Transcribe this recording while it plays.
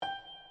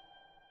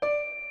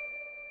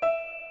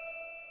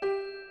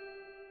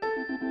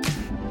Hello,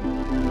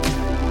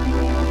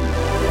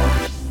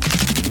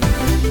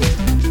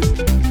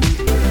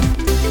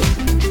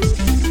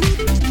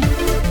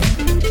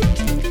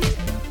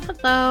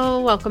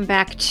 welcome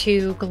back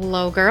to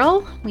Glow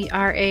Girl. We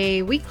are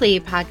a weekly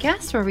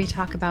podcast where we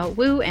talk about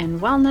woo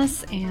and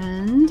wellness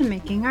and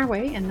making our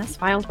way in this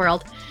wild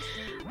world.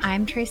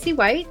 I'm Tracy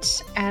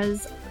White,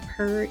 as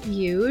per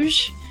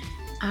usual.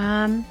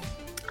 I'm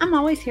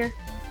always here,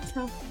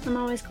 so I'm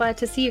always glad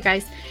to see you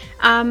guys.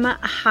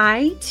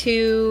 Hi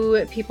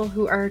to people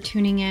who are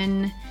tuning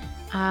in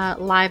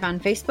live on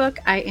Facebook.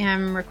 I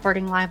am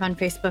recording live on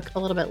Facebook a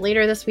little bit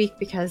later this week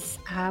because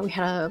we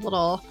had a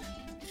little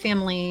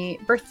family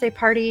birthday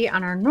party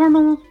on our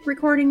normal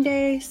recording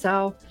day.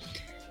 So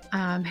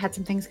had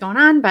some things going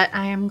on, but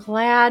I am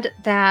glad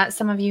that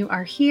some of you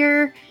are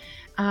here.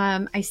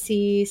 I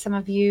see some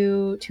of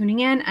you tuning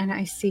in, and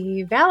I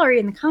see Valerie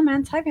in the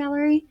comments. Hi,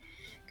 Valerie.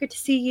 Good to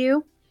see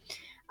you.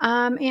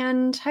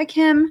 And hi,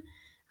 Kim.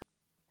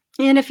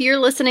 And if you're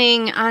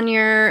listening on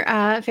your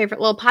favorite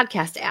little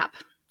podcast app,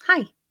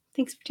 hi.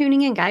 Thanks for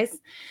tuning in, guys.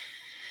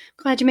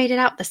 Glad you made it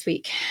out this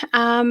week.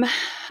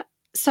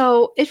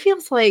 So it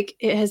feels like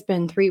it has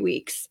been 3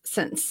 weeks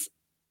since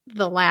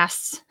the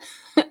last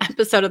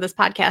episode of this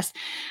podcast.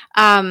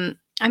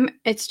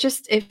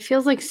 It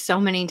feels like so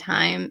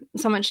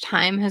much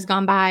time has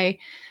gone by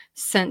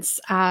since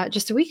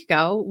just a week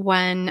ago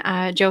when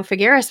Joe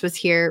Figueres was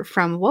here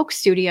from Woke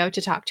Studio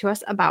to talk to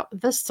us about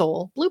the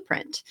Soul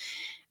Blueprint.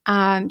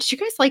 Did you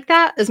guys like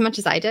that as much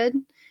as I did?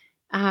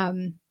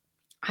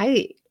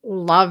 I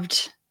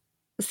loved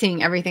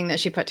seeing everything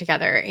that she put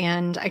together,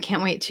 and I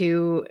can't wait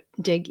to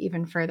dig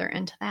even further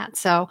into that.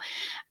 So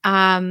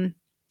I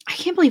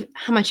can't believe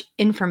how much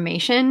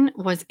information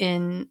was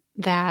in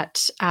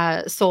that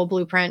Soul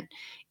Blueprint.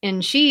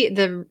 And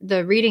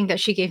the reading that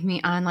she gave me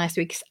on last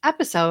week's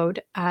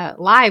episode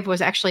live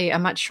was actually a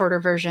much shorter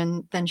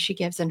version than she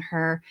gives in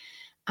her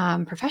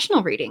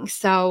professional reading.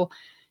 So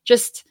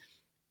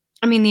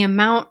the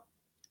amount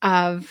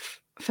of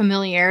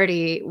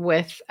familiarity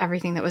with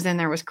everything that was in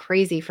there was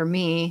crazy for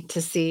me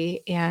to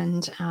see.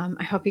 And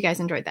I hope you guys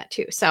enjoyed that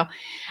too. So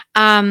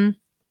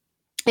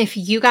if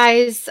you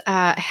guys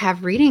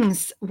have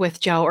readings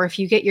with Joe, or if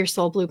you get your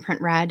Soul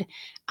Blueprint read,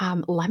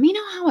 let me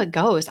know how it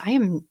goes. I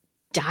am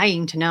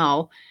dying to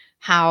know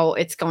how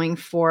it's going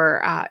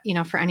for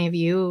any of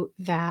you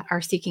that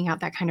are seeking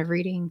out that kind of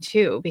reading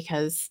too,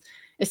 because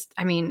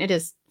it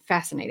is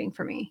fascinating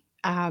for me.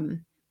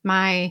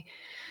 My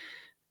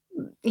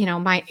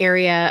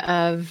area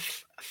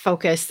of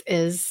focus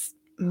is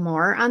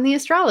more on the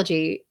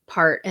astrology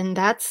part, and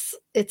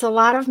it's a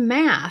lot of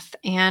math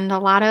and a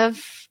lot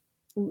of,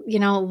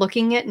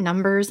 looking at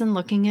numbers and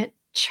looking at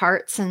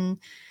charts and,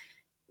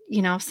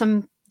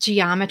 some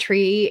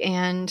geometry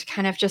and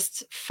kind of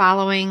just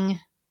following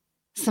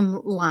some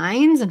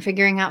lines and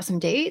figuring out some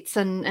dates.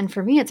 And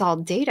for me, it's all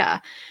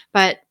data,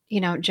 but,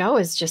 Joe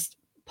is just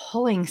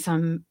pulling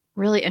some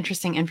really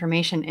interesting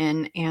information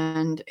in,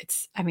 and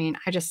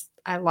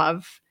I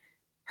love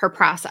her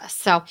process.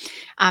 So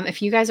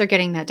if you guys are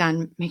getting that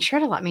done, make sure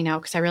to let me know,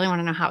 because I really want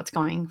to know how it's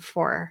going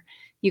for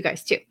you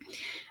guys too.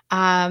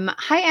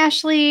 Hi,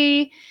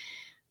 Ashley.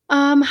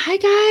 Hi,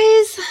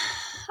 guys.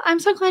 I'm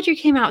so glad you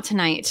came out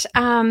tonight.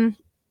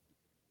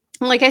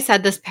 Like I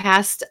said, this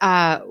past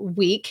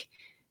week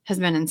has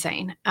been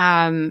insane.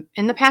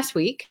 In the past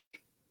week,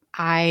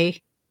 I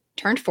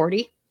turned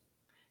 40.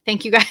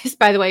 Thank you guys,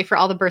 by the way, for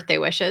all the birthday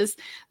wishes.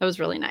 That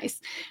was really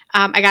nice.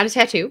 I got a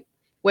tattoo,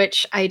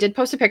 which I did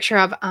post a picture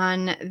of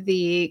on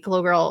the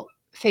Glow Girl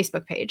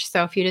Facebook page.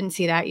 So if you didn't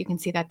see that, you can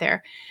see that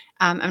there.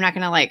 I'm not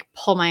going to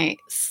pull my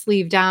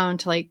sleeve down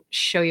to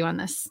show you on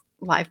this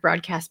live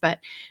broadcast, but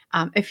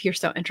if you're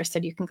so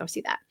interested, you can go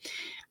see that.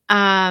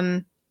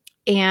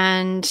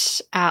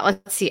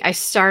 Let's see, I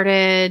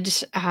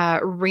started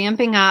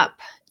ramping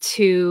up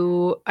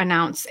to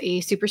announce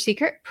a super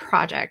secret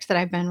project that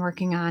I've been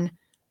working on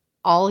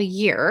all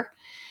year,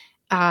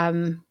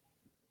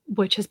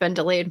 which has been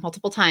delayed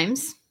multiple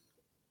times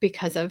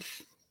because of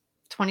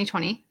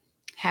 2020,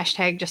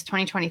 hashtag just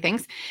 2020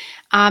 things.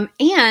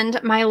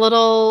 And my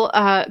little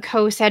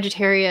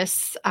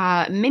co-Sagittarius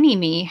mini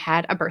me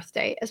had a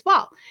birthday as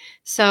well.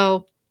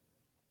 So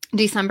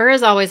December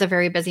is always a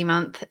very busy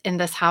month in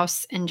this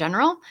house in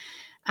general.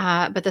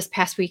 But this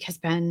past week has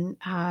been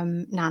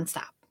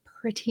nonstop,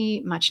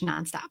 pretty much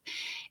nonstop.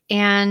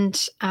 And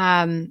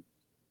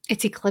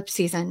it's eclipse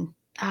season.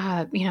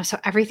 So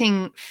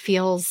everything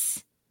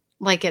feels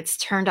like it's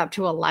turned up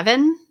to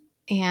 11,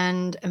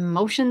 and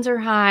emotions are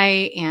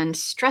high and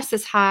stress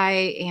is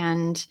high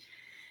and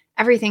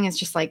everything is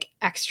just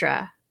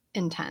extra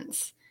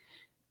intense.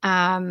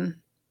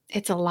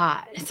 It's a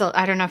lot.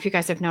 I don't know if you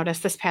guys have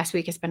noticed, this past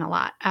week has been a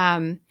lot.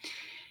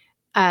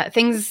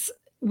 Things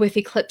with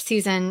eclipse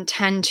season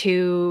tend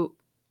to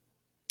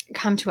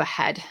come to a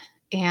head,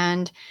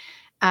 and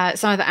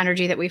some of the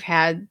energy that we've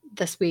had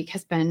this week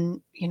has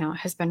been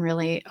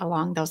really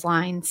along those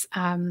lines.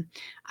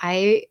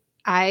 I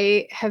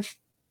have,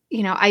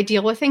 I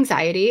deal with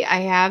anxiety.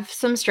 I have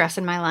some stress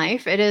in my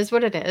life. It is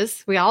what it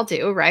is. We all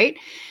do, right?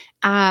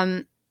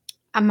 Um,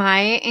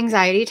 my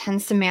anxiety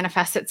tends to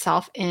manifest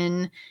itself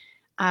in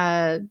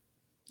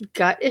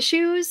gut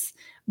issues,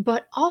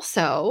 but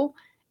also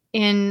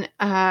in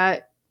a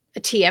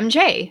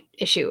TMJ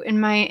issue in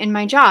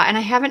my jaw. And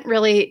I haven't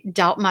really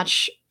dealt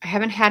much. I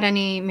haven't had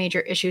any major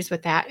issues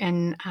with that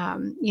in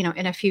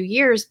in a few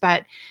years.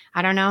 But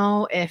I don't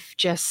know if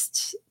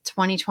just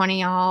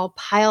 2020 all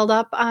piled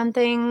up on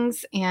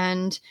things.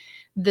 And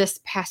this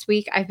past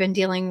week, I've been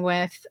dealing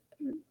with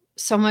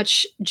so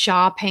much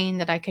jaw pain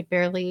that I could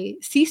barely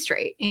see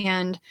straight.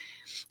 And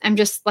I'm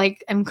just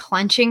like, I'm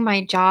clenching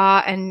my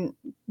jaw and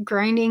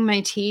grinding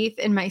my teeth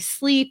in my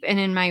sleep and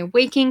in my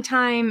waking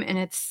time. And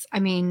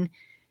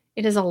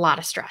it is a lot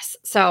of stress.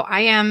 So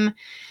I am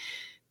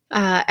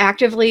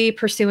actively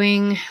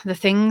pursuing the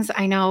things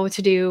I know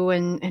to do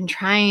and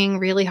trying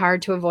really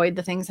hard to avoid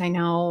the things I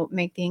know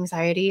make the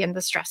anxiety and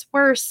the stress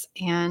worse.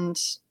 And,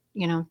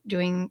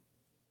 doing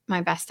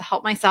my best to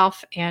help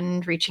myself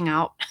and reaching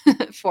out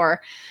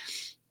for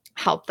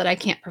help that I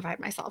can't provide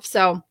myself.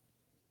 So,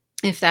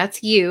 if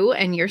that's you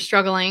and you're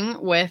struggling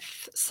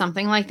with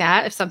something like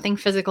that, if something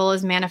physical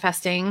is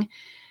manifesting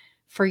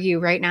for you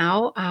right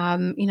now,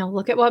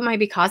 look at what might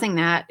be causing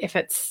that. If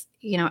it's,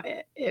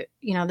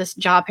 this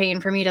jaw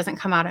pain for me doesn't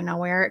come out of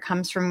nowhere. It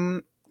comes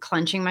from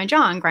clenching my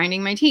jaw and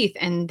grinding my teeth,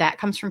 and that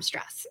comes from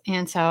stress.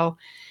 And so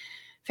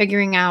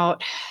figuring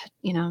out,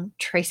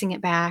 tracing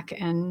it back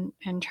and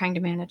trying to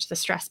manage the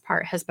stress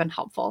part has been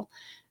helpful.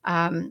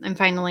 I'm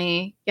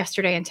finally,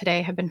 yesterday and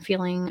today, have been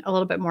feeling a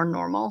little bit more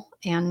normal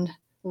and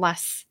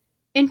less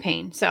in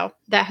pain. So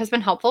that has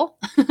been helpful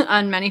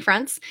on many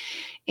fronts.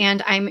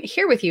 And I'm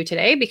here with you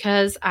today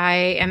because I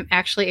am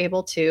actually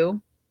able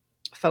to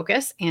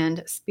focus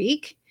and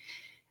speak.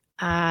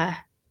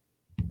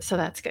 So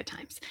that's good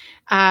times.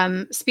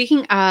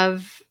 Speaking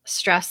of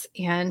stress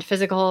and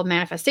physical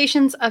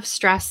manifestations of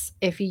stress,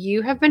 if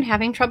you have been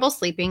having trouble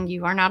sleeping,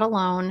 you are not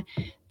alone.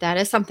 That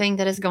is something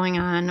that is going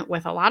on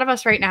with a lot of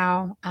us right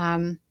now.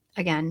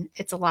 Again,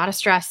 it's a lot of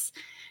stress.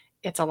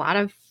 It's a lot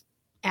of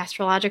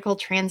astrological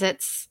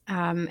transits.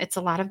 It's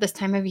a lot of this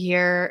time of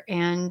year.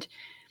 And,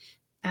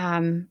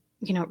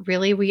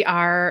 really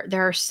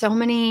there are so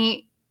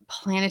many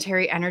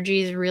planetary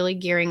energies really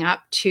gearing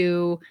up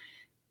to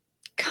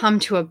come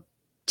to a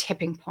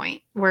tipping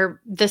point,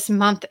 where this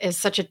month is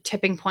such a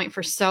tipping point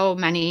for so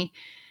many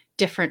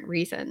different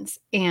reasons.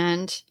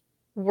 And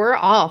we're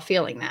all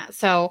feeling that.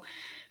 So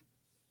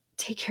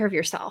take care of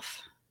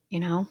yourself,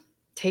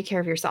 take care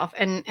of yourself.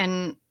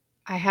 And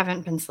I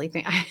haven't been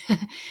sleeping.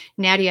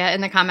 Nadia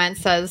in the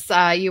comments says,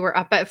 you were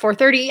up at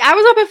 4:30. I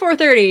was up at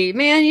 4:30.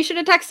 Man, you should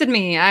have texted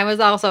me. I was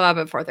also up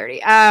at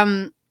 4:30.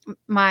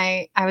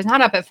 I was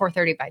not up at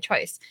 4:30 by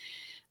choice.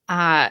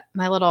 My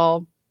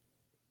little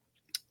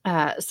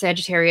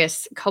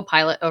Sagittarius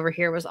co-pilot over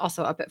here was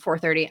also up at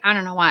 4:30. I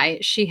don't know why.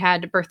 She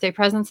had birthday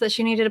presents that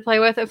she needed to play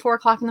with at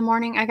 4:00 in the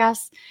morning, I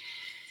guess.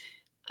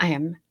 I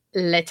am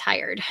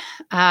tired.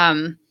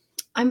 I'm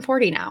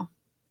 40 now.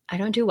 I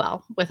don't do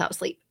well without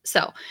sleep.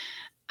 So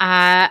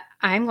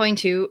I'm going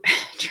to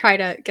try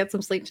to get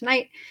some sleep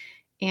tonight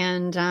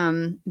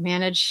and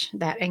manage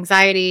that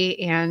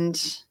anxiety.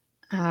 And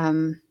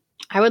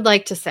I would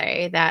like to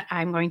say that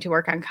I'm going to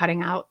work on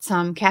cutting out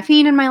some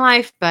caffeine in my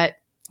life, but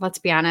let's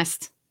be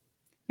honest,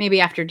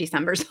 maybe after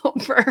December's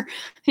over.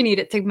 I need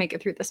it to make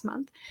it through this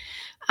month.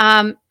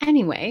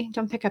 Anyway,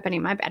 don't pick up any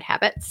of my bad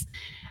habits.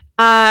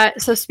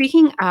 So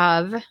speaking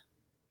of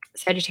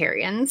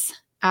Sagittarians,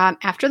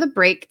 after the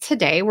break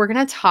today, we're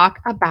going to talk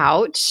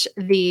about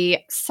the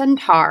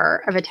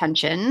centaur of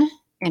attention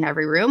in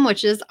every room,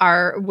 which is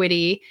our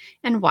witty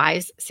and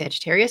wise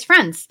Sagittarius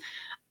friends,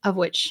 of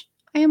which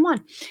I am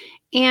one.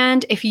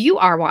 And if you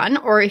are one,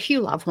 or if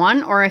you love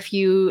one, or if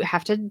you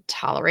have to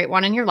tolerate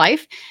one in your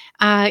life,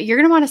 you're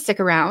going to want to stick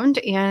around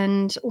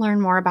and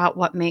learn more about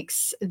what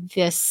makes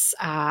this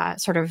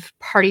sort of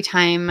party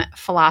time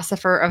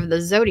philosopher of the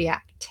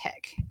zodiac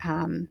tick.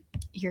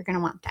 You're going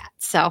to want that.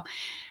 So,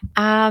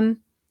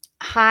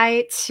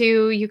 hi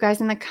to you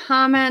guys in the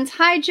comments.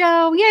 Hi,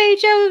 Joe. Yay,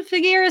 Joe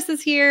Figueres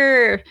is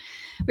here.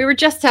 We were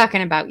just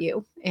talking about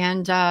you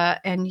and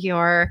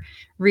your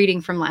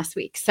reading from last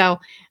week. So,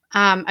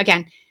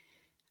 again,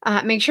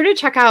 make sure to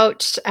check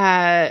out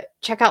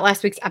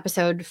last week's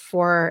episode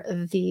for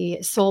the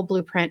soul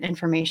blueprint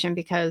information,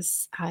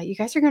 because you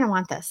guys are going to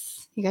want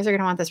this. You guys are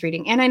going to want this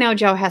reading. And I know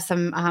Joe has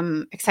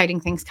some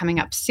exciting things coming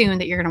up soon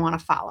that you're going to want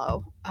to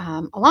follow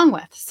along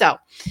with. So,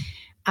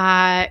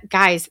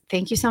 guys,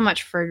 thank you so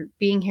much for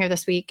being here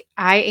this week.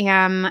 I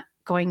am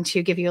going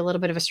to give you a little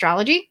bit of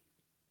astrology,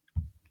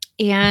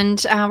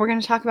 and we're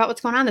going to talk about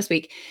what's going on this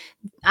week.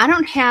 I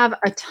don't have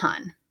a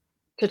ton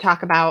to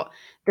talk about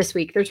this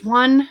week. There's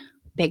one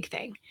big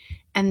thing.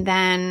 And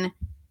then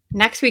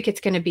next week it's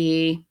going to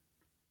be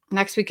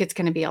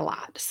a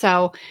lot.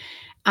 So,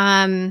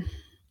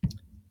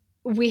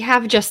 we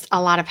have just a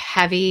lot of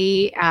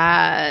heavy,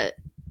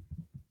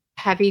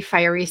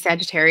 fiery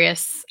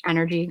Sagittarius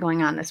energy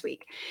going on this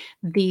week.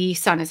 The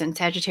sun is in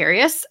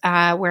Sagittarius,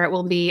 where it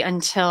will be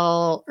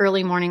until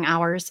early morning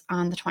hours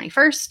on the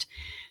 21st.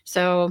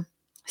 So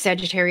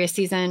Sagittarius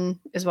season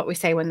is what we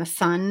say when the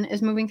sun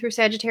is moving through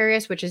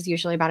Sagittarius, which is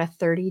usually about a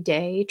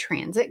 30-day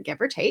transit,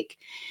 give or take.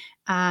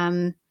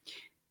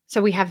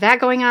 So we have that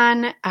going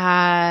on.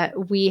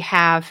 We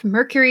have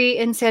Mercury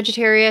in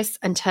Sagittarius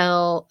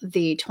until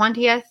the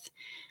 20th.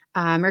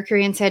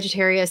 Mercury in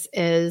Sagittarius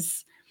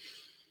is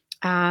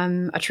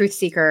a truth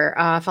seeker,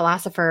 a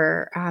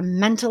philosopher,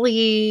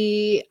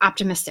 mentally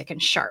optimistic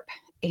and sharp,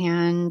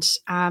 and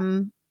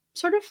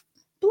sort of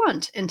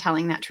blunt in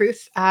telling that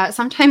truth,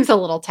 sometimes a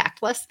little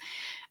tactless.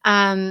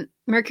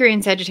 Mercury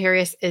in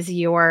Sagittarius is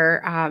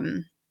your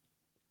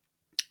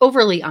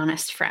overly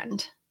honest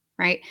friend,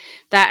 right?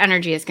 That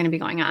energy is going to be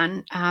going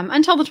on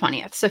until the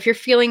 20th. So if you're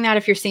feeling that,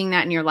 if you're seeing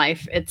that in your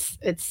life, it's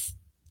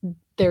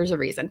there's a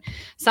reason.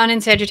 Sun in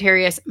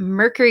Sagittarius,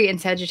 Mercury in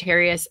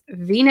Sagittarius,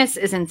 Venus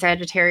is in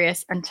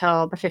Sagittarius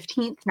until the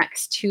 15th,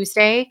 next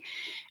Tuesday.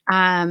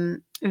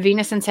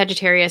 Venus in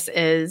Sagittarius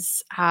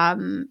is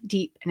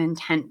deep and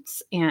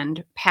intense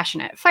and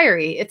passionate,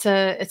 fiery. It's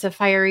a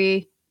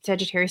fiery,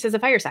 Sagittarius is a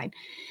fire sign.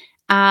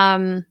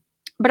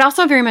 But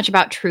also very much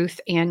about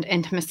truth and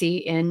intimacy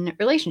in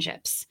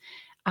relationships.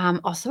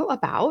 Also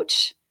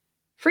about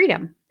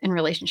freedom in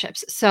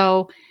relationships.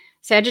 So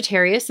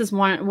Sagittarius is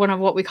one of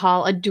what we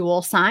call a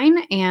dual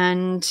sign,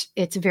 and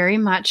it's very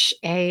much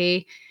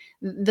the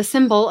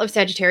symbol of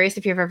Sagittarius.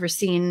 If you've ever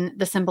seen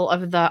the symbol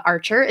of the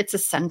archer, it's a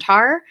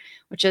centaur,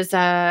 which is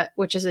a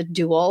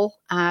dual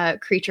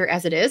creature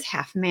as it is,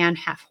 half man,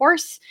 half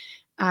horse.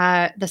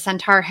 The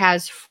centaur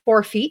has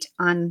 4 feet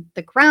on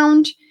the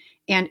ground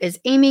and is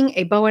aiming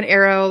a bow and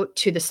arrow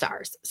to the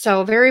stars.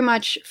 So very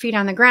much feet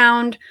on the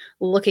ground,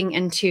 looking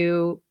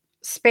into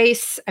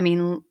space. I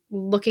mean,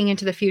 looking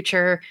into the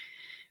future,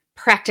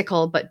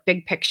 practical but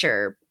big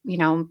picture,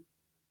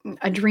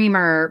 a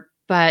dreamer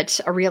but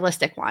a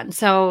realistic one.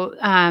 So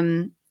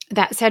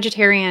that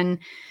Sagittarian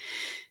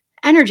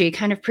energy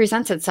kind of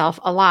presents itself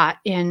a lot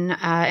in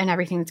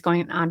everything that's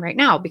going on right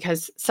now,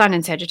 because Sun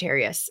in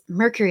Sagittarius,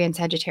 Mercury in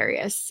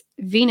Sagittarius,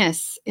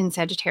 Venus in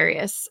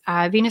Sagittarius.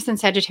 Venus in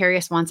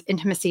Sagittarius wants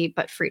intimacy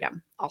but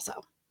freedom also.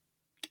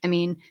 I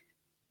mean,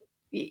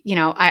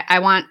 I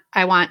want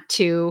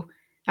you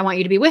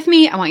to be with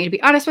me. I want you to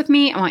be honest with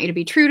me. I want you to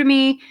be true to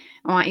me.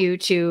 I want you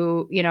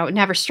to,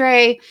 never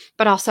stray,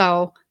 but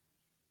also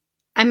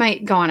I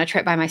might go on a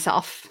trip by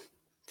myself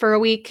for a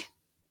week.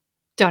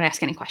 Don't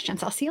ask any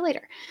questions. I'll see you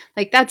later.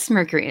 Like, that's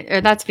Mercury, or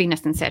that's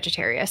Venus in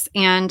Sagittarius.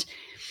 And,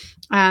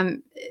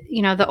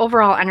 the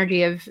overall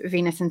energy of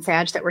Venus and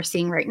Sag that we're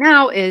seeing right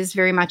now is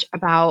very much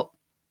about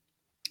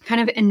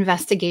kind of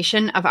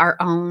investigation of our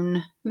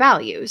own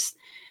values.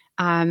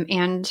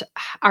 And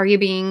are you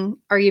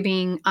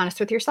being honest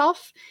with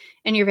yourself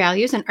and your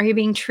values? And are you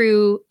being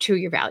true to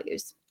your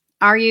values?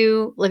 Are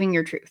you living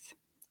your truth?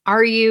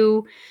 Are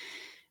you,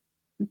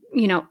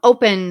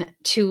 open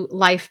to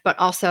life, but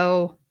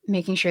also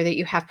making sure that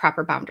you have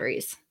proper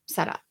boundaries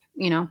set up,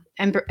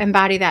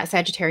 embody that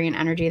Sagittarian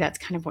energy. That's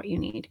kind of what you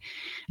need.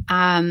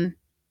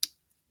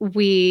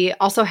 We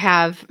also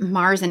have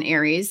Mars in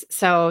Aries.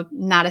 So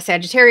not a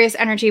Sagittarius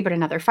energy, but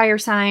another fire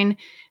sign.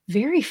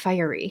 Very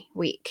fiery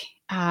week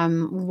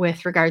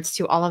with regards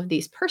to all of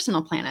these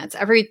personal planets.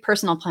 Every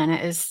personal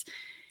planet is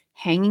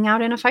hanging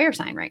out in a fire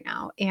sign right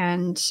now.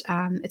 And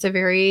it's a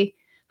very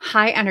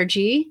high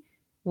energy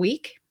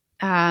week,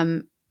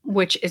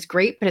 which is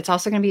great, but it's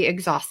also going to be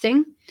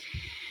exhausting.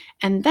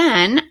 And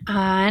then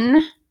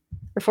on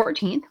the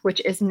 14th, which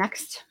is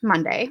next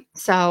Monday.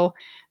 So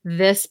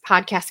this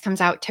podcast comes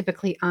out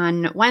typically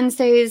on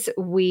Wednesdays.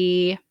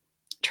 We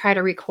try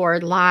to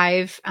record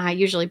live,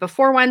 usually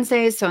before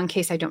Wednesdays. So in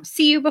case I don't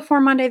see you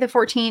before Monday the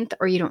 14th,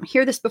 or you don't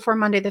hear this before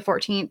Monday the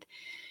 14th,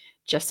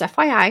 just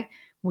FYI,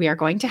 we are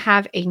going to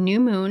have a new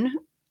moon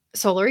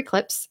solar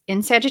eclipse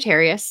in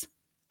Sagittarius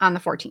on the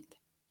 14th.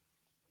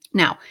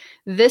 Now,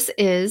 this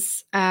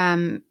is,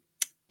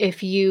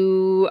 if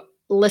you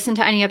listen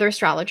to any other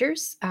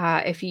astrologers,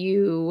 if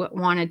you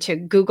wanted to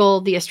Google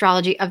the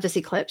astrology of this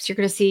eclipse, you're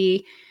going to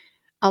see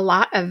a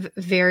lot of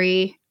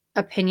very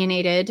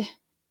opinionated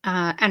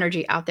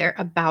energy out there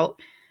about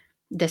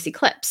this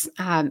eclipse.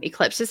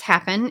 Eclipses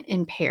happen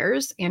in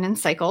pairs and in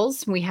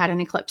cycles. We had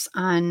an eclipse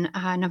on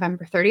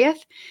November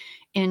 30th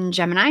in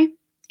Gemini,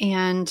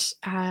 and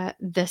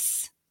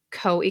this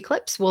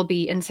co-eclipse will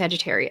be in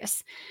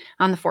Sagittarius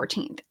on the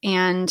 14th.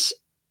 And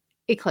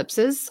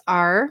eclipses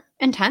are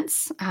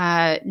intense.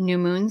 New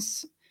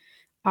moons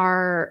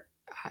are,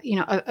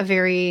 a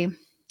very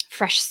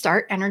fresh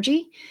start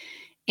energy.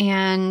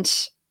 And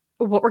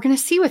what we're going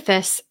to see with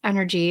this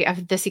energy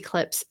of this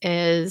eclipse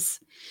is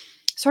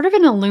sort of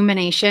an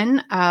illumination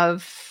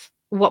of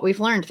what we've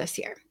learned this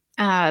year.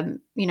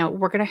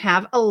 We're going to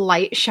have a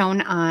light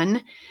shown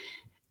on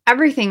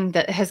everything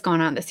that has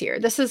gone on this year.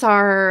 This is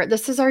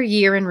our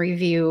year in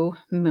review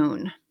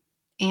moon.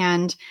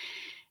 And,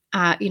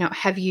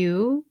 have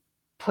you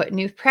put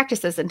new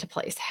practices into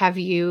place? Have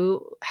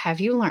you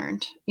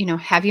learned,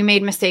 have you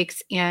made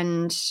mistakes,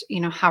 and,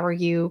 how are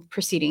you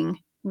proceeding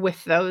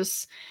with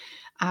those,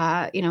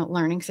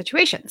 learning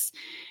situations?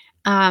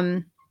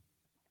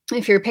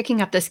 if you're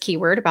picking up this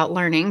keyword about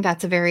learning,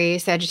 that's a very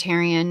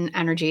Sagittarian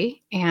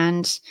energy.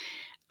 And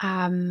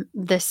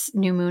this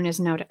new moon is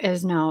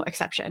no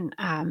exception.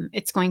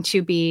 It's going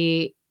to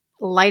be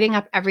lighting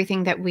up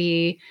everything that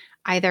we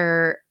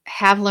either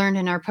have learned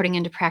and are putting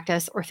into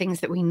practice, or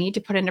things that we need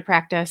to put into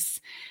practice.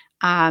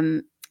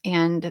 And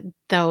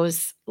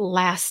those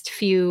last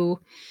few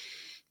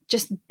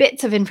just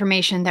bits of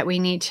information that we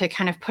need to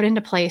kind of put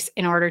into place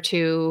in order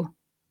to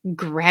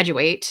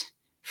graduate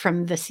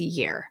from this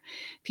year.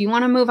 If you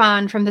want to move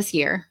on from this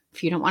year,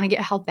 if you don't want to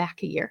get held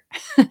back a year,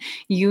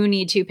 you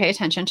need to pay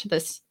attention to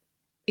this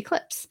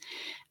eclipse.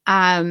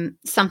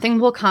 Something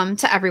will come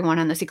to everyone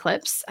on this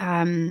eclipse.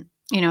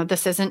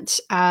 This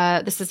isn't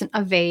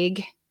a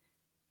vague,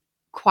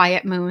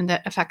 quiet moon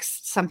that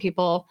affects some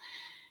people,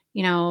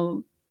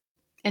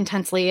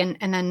 intensely,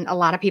 and then a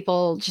lot of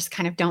people just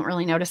kind of don't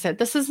really notice it.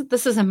 This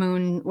is a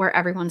moon where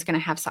everyone's going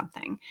to have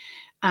something.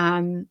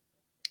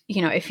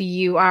 If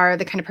you are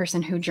the kind of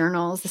person who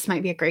journals, this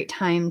might be a great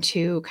time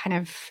to kind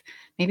of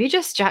maybe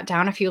just jot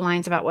down a few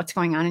lines about what's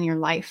going on in your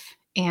life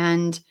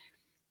and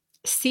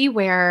see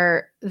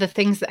where the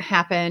things that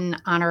happen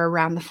on or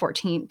around the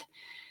 14th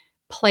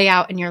play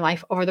out in your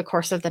life over the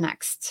course of the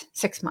next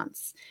 6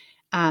 months.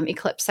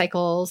 Eclipse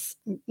cycles,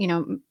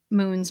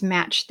 moons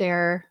match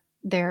their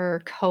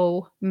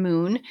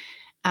co-moon.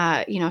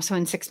 So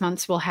in 6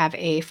 months, we'll have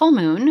a full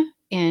moon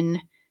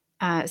in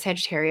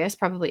Sagittarius,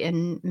 probably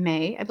in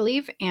May, I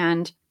believe.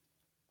 And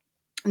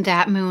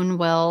that moon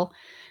will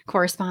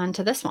correspond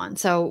to this one.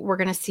 So we're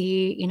going to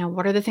see,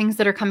 what are the things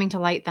that are coming to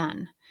light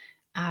then,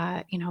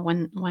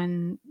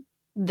 when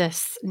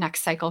this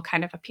next cycle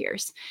kind of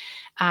appears.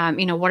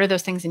 What are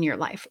those things in your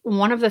life?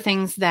 One of the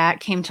things that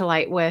came to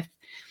light with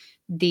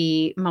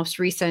the most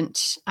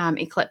recent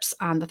eclipse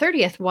on the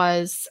 30th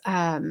was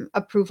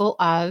approval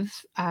of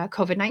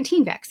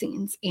COVID-19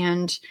 vaccines,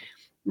 and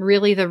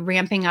really the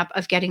ramping up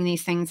of getting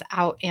these things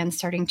out and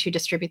starting to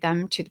distribute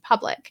them to the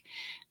public.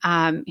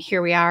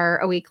 Here we are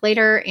a week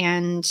later,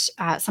 and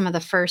some of the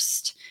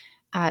first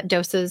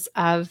doses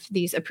of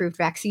these approved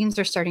vaccines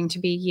are starting to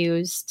be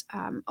used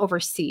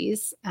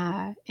overseas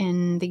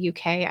in the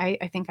UK,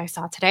 I think I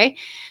saw today.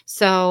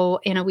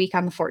 So in a week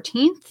on the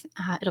 14th,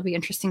 it'll be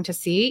interesting to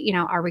see,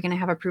 are we going to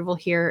have approval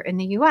here in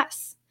the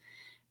US?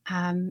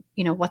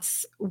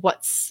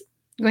 What's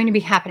going to be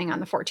happening on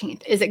the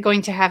 14th? Is it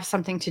going to have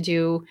something to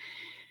do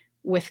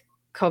with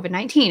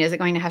COVID-19? Is it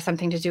going to have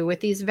something to do with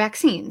these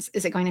vaccines?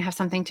 Is it going to have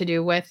something to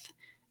do with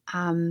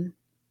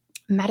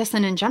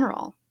medicine in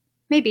general?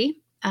 Maybe.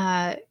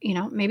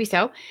 Maybe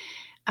so.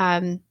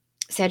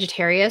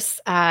 Sagittarius,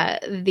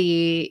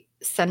 the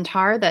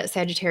centaur that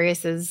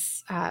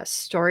Sagittarius's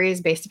story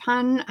is based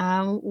upon,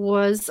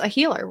 was a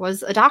healer,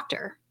 was a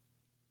doctor.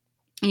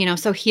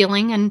 So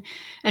healing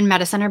and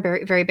medicine are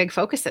very, very big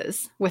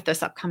focuses with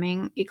this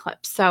upcoming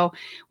eclipse. So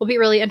will be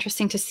really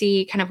interesting to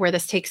see kind of where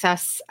this takes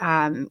us,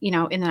 in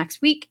the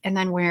next week, and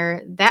then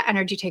where that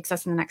energy takes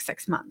us in the next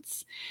 6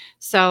 months.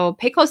 So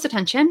pay close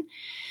attention.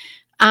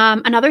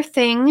 Another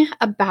thing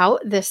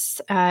about this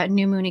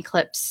new moon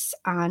eclipse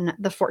on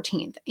the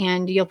 14th,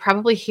 and you'll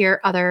probably hear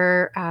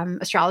other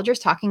astrologers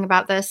talking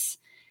about this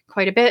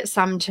quite a bit,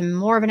 some to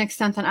more of an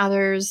extent than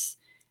others.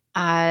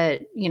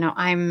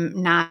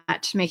 I'm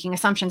not making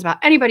assumptions about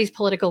anybody's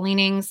political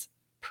leanings.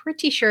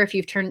 Pretty sure if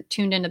you've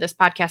tuned into this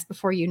podcast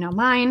before, you know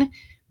mine. I'm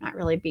not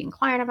really being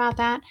quiet about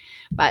that.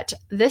 But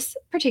this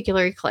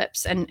particular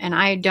eclipse, and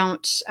I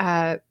don't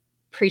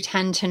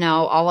pretend to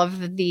know all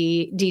of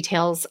the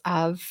details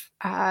of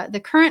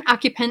the current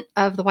occupant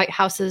of the White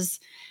House's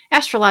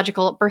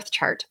astrological birth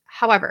chart.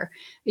 However,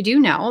 I do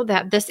know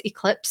that this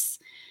eclipse,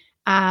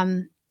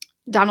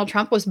 Donald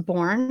Trump was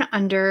born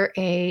under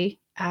a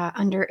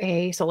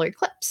solar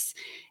eclipse,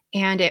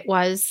 and it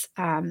was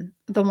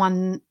the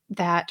one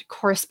that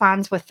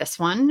corresponds with this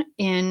one.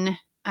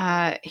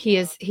 He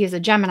is a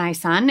Gemini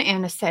sun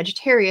and a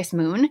Sagittarius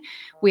moon.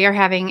 We are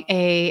having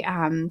a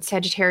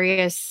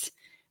Sagittarius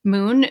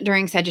moon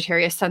during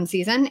Sagittarius sun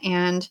season,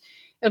 and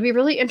it'll be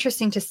really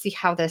interesting to see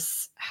how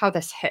this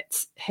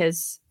hits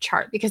his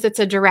chart, because it's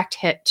a direct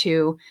hit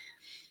to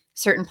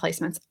certain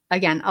placements.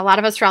 Again, a lot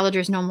of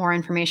astrologers know more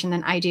information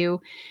than I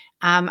do.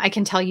 I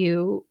can tell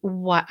you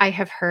what I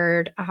have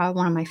heard.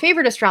 One of my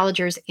favorite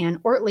astrologers, Ann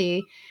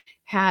Ortley,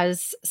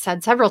 has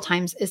said several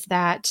times is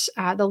that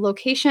the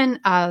location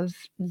of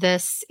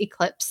this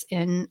eclipse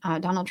in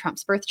Donald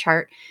Trump's birth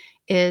chart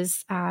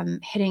is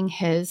hitting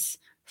his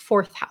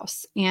 4th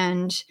house.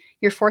 And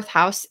your 4th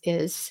house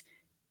is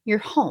your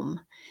home.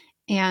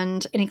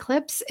 And an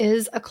eclipse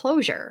is a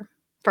closure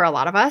for a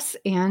lot of us.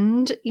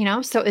 And,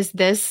 so is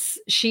this,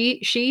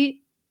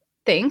 she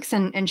thinks,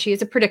 and she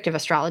is a predictive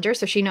astrologer,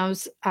 so she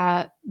knows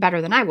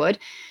better than I would,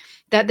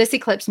 that this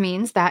eclipse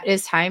means that it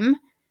is time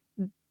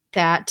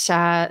that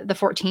the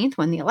 14th,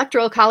 when the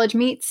Electoral College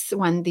meets,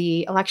 when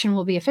the election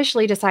will be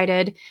officially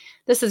decided,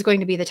 this is going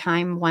to be the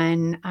time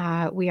when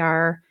we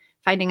are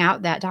finding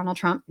out that Donald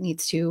Trump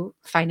needs to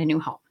find a new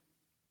home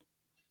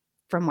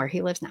from where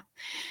he lives now.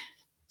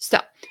 So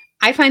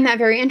I find that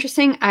very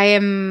interesting. I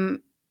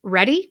am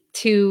ready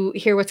to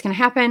hear what's going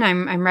to happen.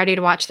 I'm ready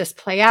to watch this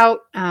play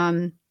out.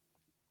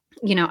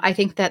 I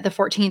think that the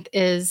 14th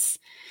is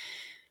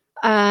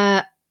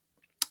a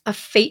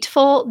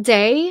fateful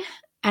day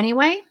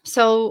anyway.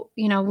 So,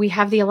 we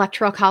have the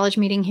Electoral College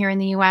meeting here in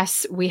the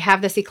US. We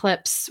have this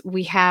eclipse.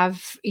 We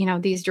have,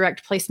 these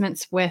direct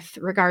placements with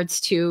regards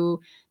to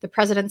the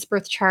president's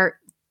birth chart.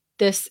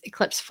 This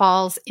eclipse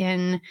falls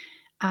in,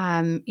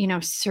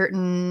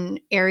 certain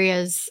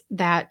areas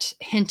that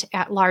hint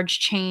at large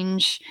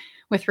change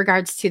with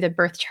regards to the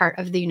birth chart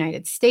of the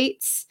United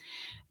States.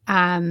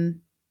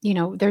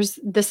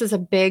 This is a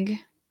big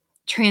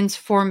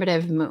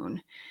transformative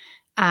moon.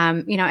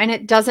 And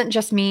it doesn't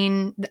just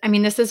mean,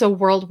 this is a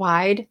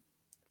worldwide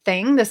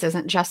thing. This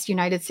isn't just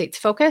United States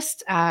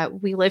focused.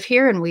 We live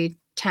here and we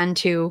tend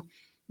to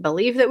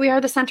believe that we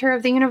are the center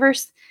of the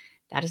universe.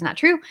 That is not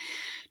true,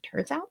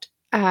 turns out.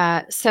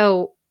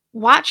 So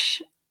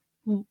watch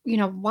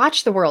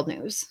the world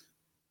news.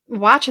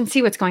 Watch and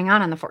see what's going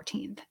on the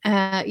 14th,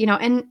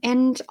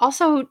 and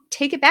also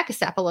take it back a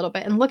step a little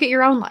bit and look at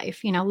your own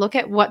life, look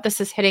at what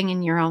this is hitting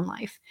in your own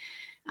life.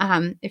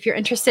 If you're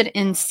interested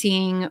in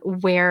seeing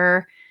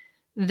where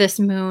this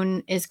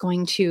moon is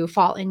going to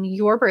fall in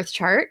your birth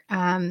chart,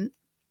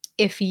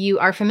 if you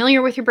are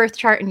familiar with your birth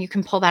chart and you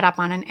can pull that up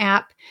on an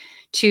app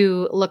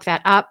to look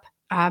that up,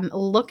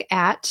 look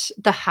at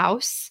the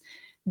house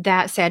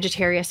that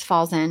Sagittarius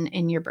falls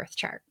in your birth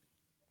chart.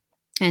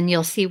 And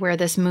you'll see where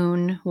this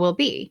moon will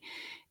be.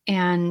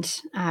 And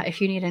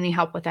if you need any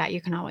help with that,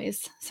 you can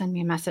always send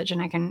me a message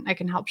and I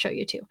can help show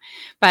you too.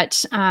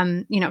 But,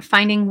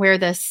 finding where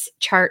this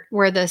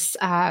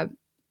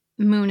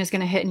moon is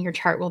going to hit in your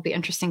chart will be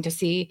interesting to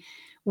see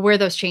where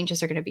those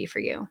changes are going to be for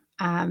you.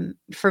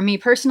 For me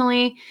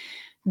personally,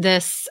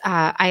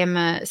 I am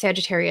a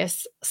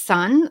Sagittarius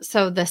sun.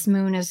 So this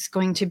moon is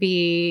going to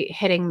be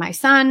hitting my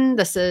sun.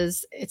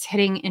 It's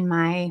hitting in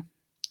my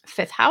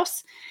 5th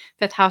house.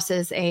 5th house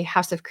is a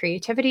house of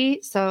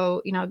creativity.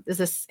 So, is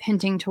this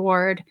hinting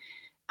toward,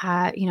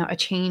 a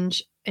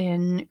change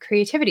in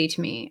creativity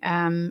to me?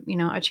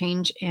 A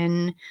change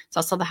it's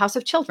also the house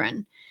of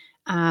children.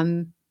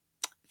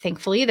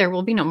 Thankfully, there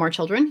will be no more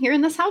children here in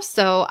this house.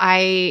 So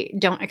I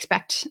don't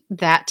expect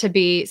that to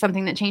be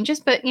something that changes,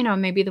 but,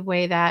 maybe the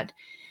way that,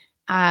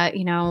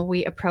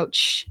 we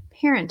approach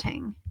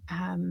parenting,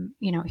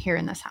 here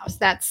in this house,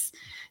 that's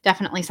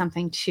definitely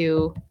something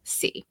to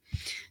see.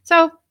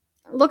 So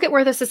look at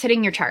where this is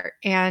hitting your chart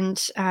and,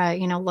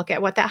 look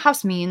at what that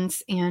house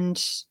means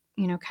and,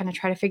 kind of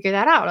try to figure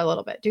that out a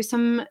little bit. Do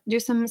some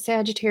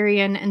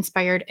Sagittarian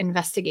inspired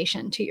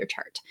investigation to your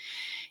chart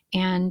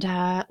and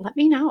let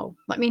me know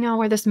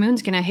where this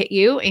moon's going to hit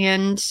you.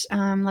 And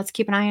let's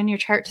keep an eye on your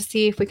chart to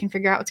see if we can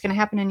figure out what's going to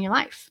happen in your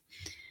life.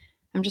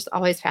 I'm just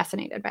always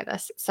fascinated by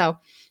this. So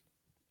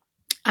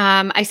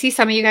I see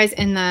some of you guys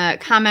in the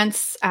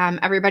comments.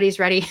 Everybody's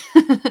ready.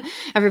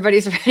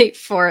 Everybody's ready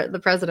for the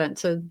president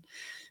to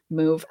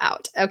move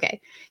out.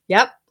 Okay.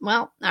 Yep.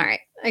 Well, all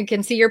right. I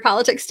can see your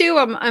politics too.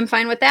 I'm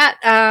fine with that.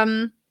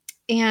 Oh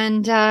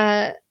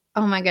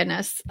my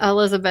goodness,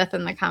 Elizabeth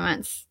in the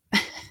comments.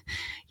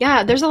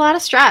 Yeah, there's a lot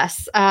of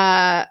stress.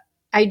 I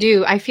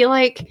do. I feel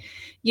like,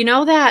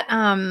 that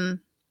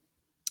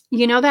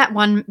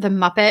one, the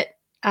Muppet,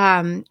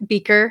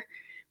 Beaker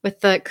with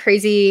the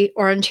crazy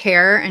orange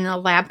hair and a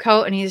lab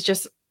coat. And he's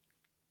just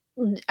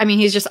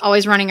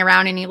always running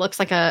around and he looks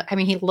like a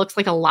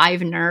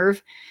live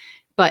nerve,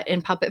 but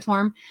in puppet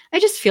form. I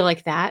just feel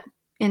like that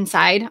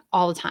inside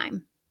all the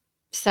time.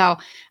 So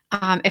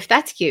if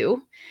that's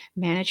you,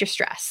 manage your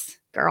stress,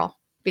 girl,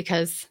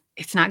 because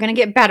it's not going to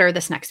get better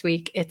this next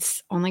week.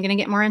 It's only going to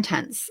get more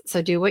intense.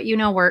 So do what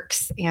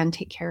works and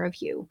take care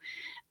of you.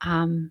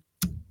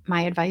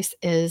 My advice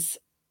is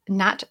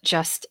not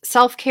just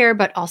self-care,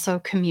 but also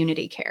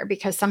community care,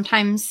 because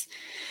sometimes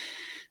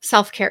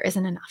self-care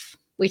isn't enough.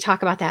 We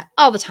talk about that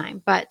all the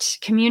time, but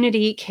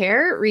community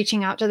care,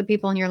 reaching out to the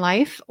people in your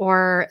life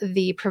or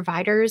the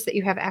providers that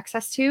you have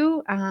access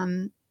to,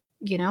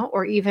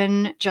 or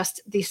even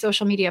just the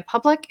social media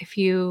public. If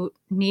you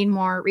need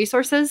more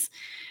resources,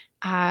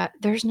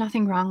 there's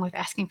nothing wrong with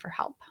asking for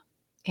help,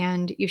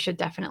 and you should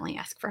definitely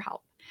ask for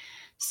help.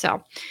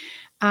 So,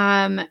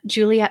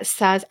 Juliet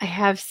says, I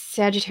have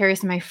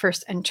Sagittarius in my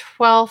 1st and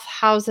 12th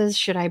houses.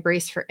 Should I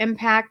brace for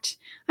impact?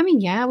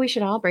 Yeah, we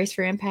should all brace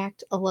for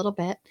impact a little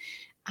bit.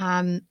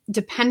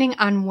 Depending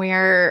on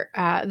where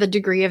the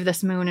degree of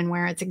this moon and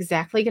where it's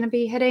exactly going to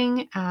be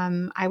hitting,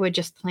 I would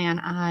just plan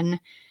on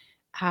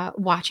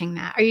watching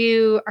that.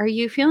 Are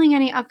you feeling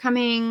any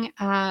upcoming,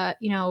 I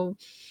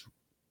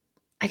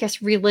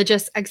guess,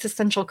 religious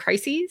existential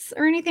crises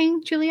or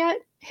anything, Juliet,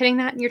 hitting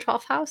that in your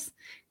 12th house?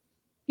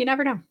 You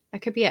never know.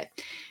 That could be it.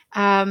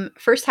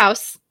 1st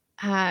house,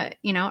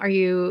 are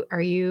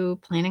you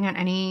planning on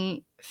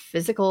any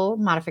physical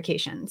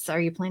modifications?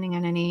 Are you planning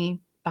on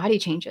any body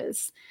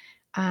changes?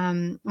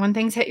 When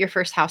things hit your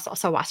 1st house,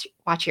 also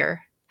watch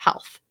your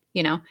health,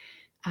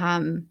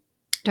 don't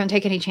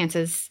take any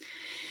chances.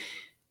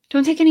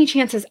 Don't take any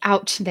chances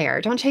out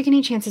there. Don't take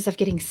any chances of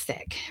getting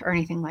sick or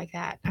anything like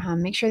that.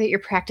 Make sure that you're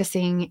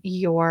practicing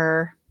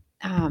your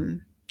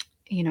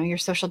your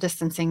social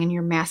distancing and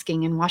your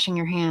masking and washing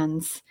your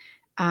hands,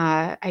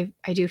 I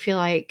do feel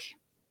like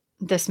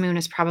this moon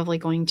is probably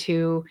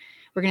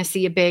we're going to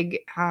see a big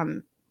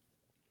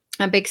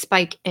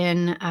spike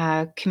in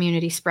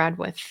community spread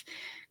with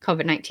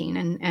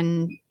COVID-19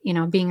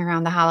 and being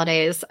around the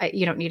holidays.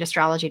 You don't need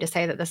astrology to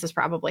say that this is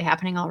probably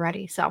happening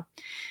already. So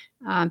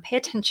pay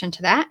attention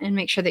to that and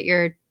make sure that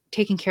you're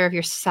taking care of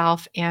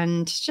yourself.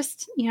 And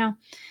just,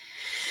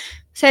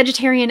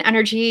 Sagittarian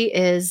energy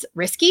is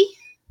risky,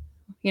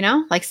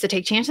 likes to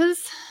take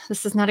chances.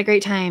 This is not a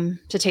great time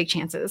to take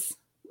chances,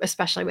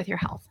 especially with your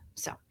health.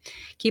 So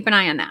keep an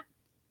eye on that.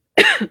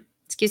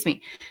 Excuse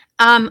me.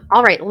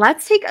 All right,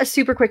 let's take a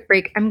super quick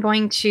break. I'm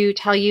going to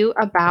tell you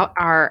about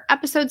our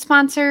episode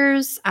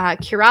sponsors,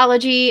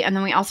 Curology, and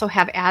then we also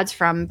have ads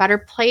from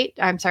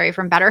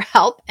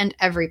BetterHelp and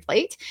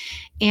EveryPlate.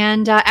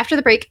 And after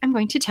the break, I'm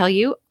going to tell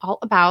you all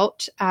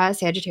about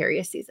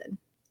Sagittarius season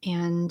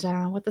and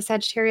what the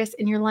Sagittarius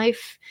in your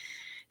life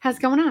has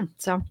going on.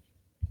 So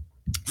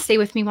stay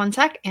with me one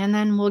sec, and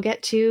then we'll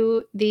get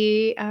to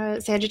the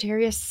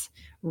Sagittarius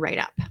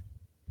write-up.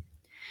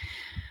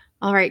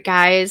 All right,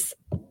 guys.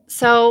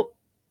 So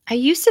I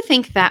used to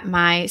think that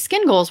my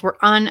skin goals were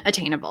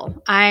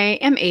unattainable. I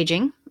am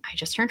aging. I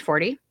just turned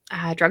 40.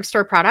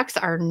 Drugstore products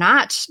are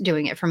not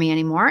doing it for me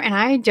anymore, and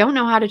I don't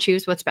know how to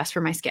choose what's best for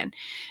my skin.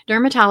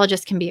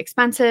 Dermatologists can be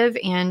expensive,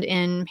 and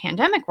in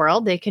pandemic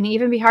world, they can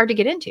even be hard to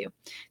get into.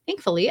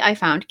 Thankfully, I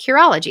found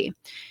Curology.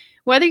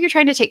 Whether you're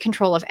trying to take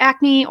control of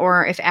acne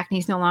or if acne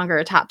is no longer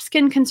a top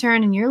skin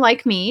concern and you're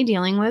like me,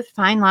 dealing with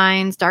fine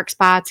lines, dark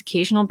spots,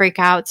 occasional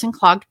breakouts, and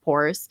clogged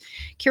pores,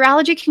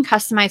 Curology can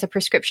customize a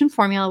prescription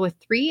formula with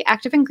 3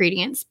 active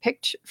ingredients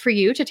picked for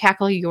you to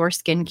tackle your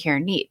skincare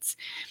needs.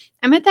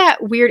 I'm at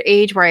that weird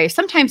age where I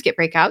sometimes get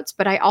breakouts,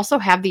 but I also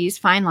have these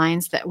fine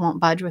lines that won't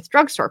budge with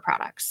drugstore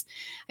products.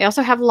 I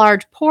also have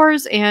large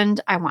pores,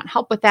 and I want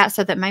help with that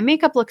so that my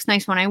makeup looks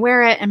nice when I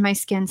wear it and my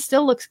skin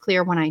still looks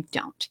clear when I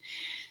don't.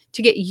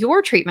 To get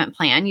your treatment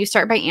plan, you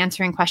start by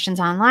answering questions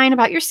online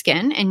about your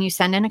skin, and you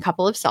send in a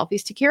couple of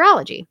selfies to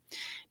Curology.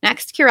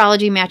 Next,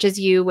 Curology matches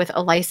you with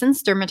a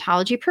licensed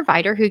dermatology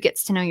provider who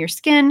gets to know your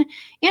skin,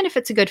 and if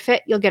it's a good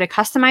fit, you'll get a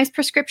customized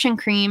prescription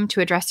cream to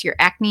address your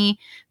acne,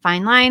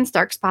 fine lines,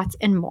 dark spots,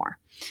 and more.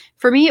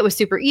 For me, it was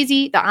super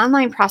easy. The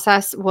online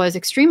process was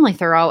extremely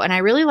thorough, and I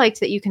really liked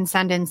that you can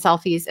send in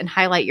selfies and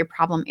highlight your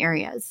problem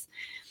areas.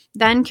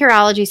 Then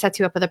Curology sets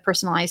you up with a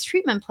personalized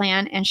treatment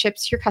plan and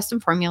ships your custom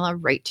formula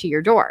right to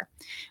your door.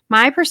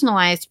 My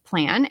personalized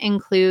plan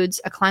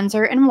includes a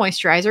cleanser and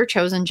moisturizer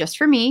chosen just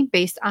for me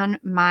based on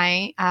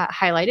my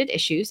highlighted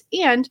issues,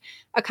 and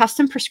a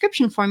custom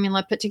prescription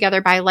formula put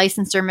together by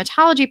licensed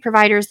dermatology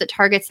providers that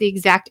targets the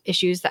exact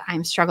issues that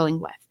I'm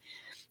struggling with.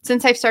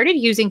 Since I've started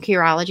using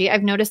Curology,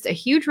 I've noticed a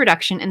huge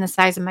reduction in the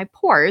size of my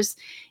pores,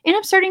 and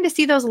I'm starting to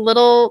see those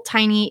little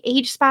tiny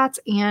age spots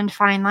and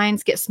fine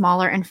lines get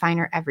smaller and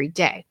finer every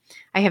day.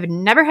 I have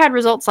never had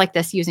results like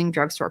this using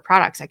drugstore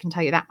products, I can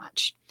tell you that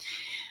much.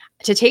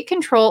 To take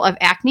control of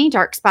acne,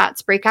 dark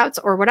spots, breakouts,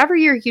 or whatever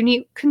your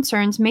unique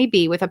concerns may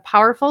be with a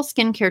powerful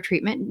skincare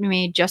treatment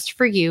made just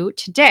for you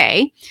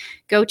today,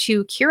 go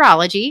to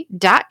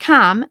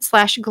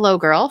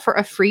Curology.com/glowgirl for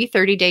a free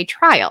 30-day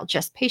trial.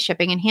 Just pay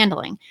shipping and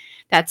handling.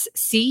 That's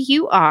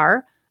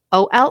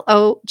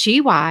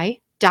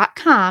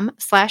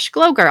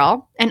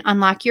CUROLOGY.com/glowgirl and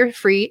unlock your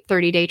free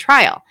 30-day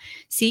trial.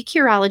 See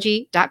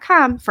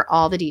Curology.com for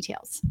all the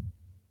details.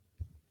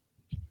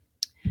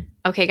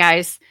 Okay,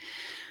 guys.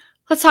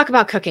 Let's talk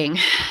about cooking.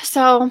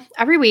 So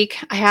every week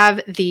I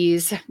have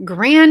these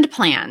grand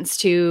plans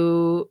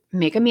to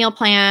make a meal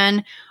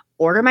plan,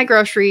 order my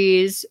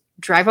groceries,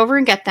 drive over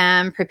and get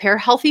them, prepare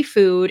healthy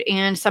food,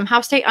 and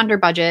somehow stay under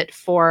budget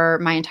for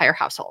my entire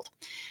household.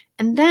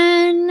 And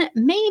then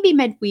maybe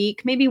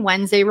midweek, maybe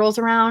Wednesday rolls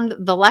around,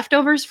 the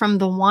leftovers from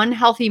the one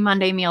healthy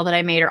Monday meal that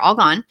I made are all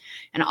gone.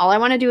 And all I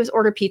want to do is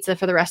order pizza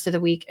for the rest of the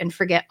week and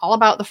forget all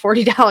about the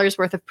 $40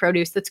 worth of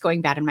produce that's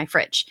going bad in my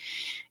fridge.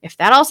 If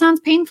that all sounds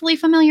painfully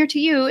familiar to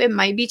you, it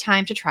might be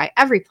time to try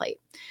EveryPlate.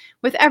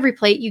 With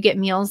EveryPlate, you get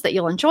meals that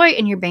you'll enjoy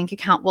and your bank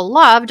account will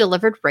love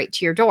delivered right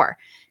to your door.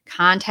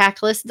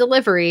 Contactless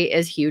delivery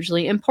is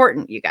hugely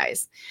important, you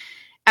guys.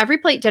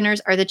 EveryPlate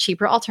dinners are the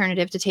cheaper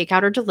alternative to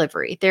takeout or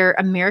delivery. They're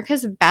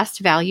America's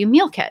best value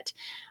meal kit.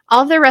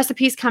 All of their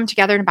recipes come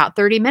together in about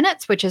 30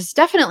 minutes, which is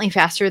definitely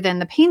faster than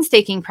the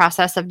painstaking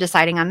process of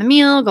deciding on the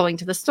meal, going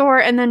to the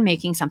store, and then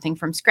making something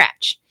from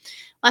scratch.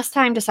 Less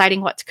time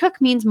deciding what to cook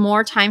means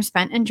more time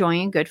spent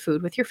enjoying good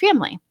food with your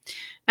family.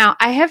 Now,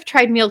 I have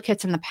tried meal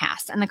kits in the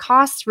past, and the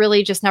costs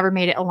really just never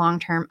made it a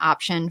long-term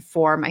option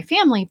for my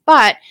family.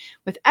 But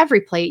with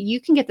EveryPlate, you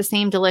can get the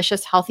same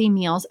delicious, healthy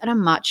meals at a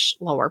much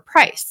lower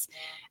price.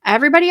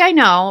 Everybody I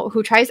know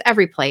who tries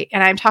EveryPlate,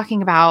 and I'm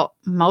talking about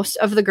most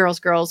of the girls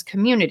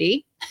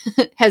community,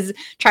 has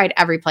tried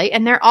EveryPlate,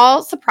 and they're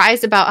all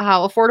surprised about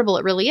how affordable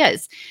it really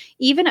is.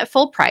 Even at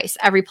full price,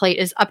 EveryPlate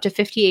is up to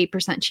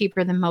 58%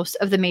 cheaper than most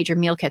of the major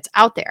meal kits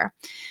out there.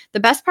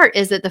 The best part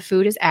is that the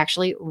food is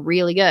actually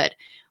really good.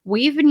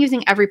 We've been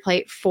using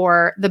EveryPlate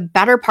for the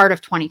better part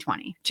of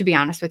 2020, to be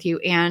honest with you.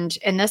 And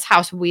in this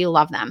house, we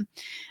love them.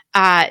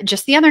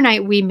 Just the other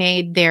night, we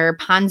made their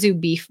ponzu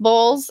beef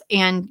bowls,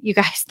 and you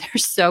guys, they're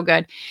so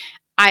good.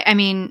 I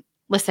mean,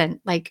 listen,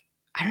 like,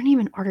 I don't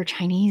even order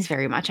Chinese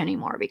very much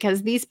anymore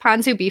because these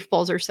ponzu beef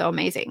bowls are so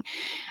amazing.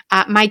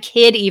 My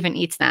kid even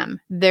eats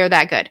them. They're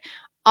that good.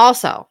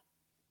 Also,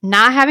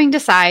 not having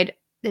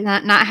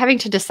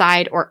to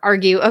decide or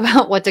argue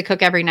about what to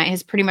cook every night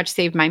has pretty much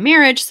saved my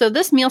marriage. So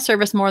this meal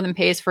service more than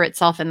pays for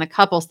itself in the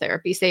couples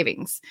therapy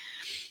savings.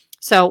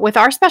 So with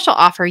our special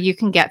offer, you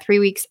can get 3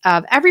 weeks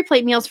of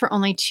EveryPlate meals for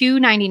only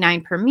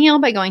 $2.99 per meal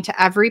by going to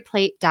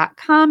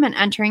everyplate.com and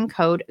entering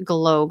code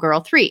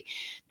GLOWGIRL3.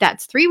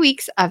 That's 3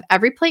 weeks of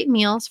EveryPlate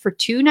meals for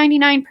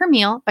 $2.99 per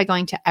meal by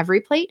going to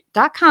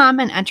everyplate.com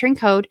and entering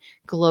code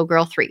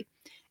GLOWGIRL3.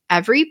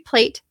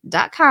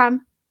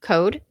 Everyplate.com,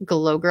 code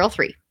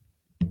GLOWGIRL3.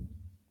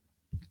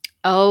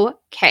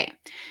 Okay,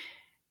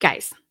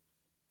 guys,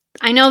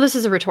 I know this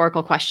is a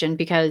rhetorical question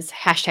because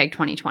hashtag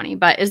 2020,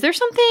 but is there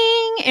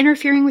something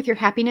interfering with your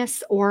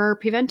happiness or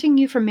preventing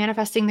you from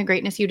manifesting the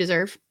greatness you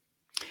deserve?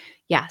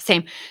 Yeah,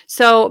 same.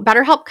 So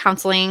BetterHelp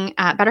counseling,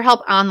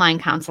 BetterHelp online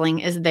counseling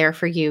is there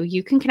for you.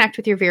 You can connect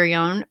with your very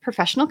own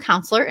professional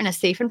counselor in a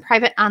safe and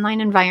private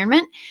online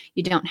environment.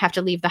 You don't have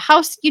to leave the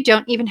house. You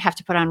don't even have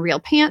to put on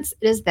real pants.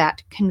 It is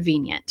that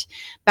convenient.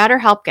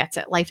 BetterHelp gets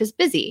it. Life is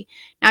busy.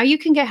 Now you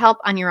can get help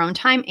on your own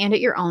time and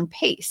at your own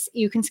pace.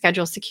 You can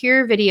schedule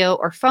secure video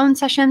or phone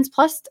sessions,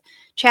 plus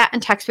chat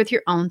and text with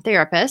your own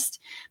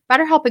therapist.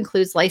 BetterHelp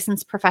includes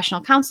licensed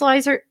professional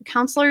counselors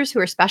who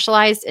are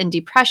specialized in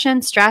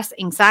depression, stress,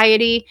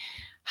 anxiety,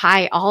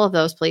 all of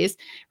those, please,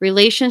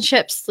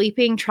 relationships,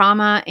 sleeping,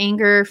 trauma,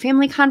 anger,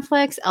 family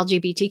conflicts,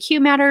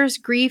 LGBTQ matters,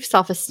 grief,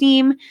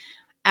 self-esteem,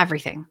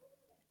 everything.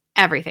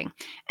 Everything.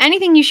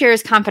 Anything you share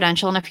is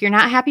confidential, and if you're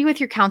not happy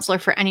with your counselor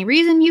for any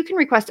reason, you can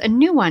request a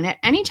new one at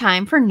any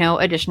time for no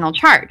additional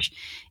charge.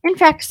 In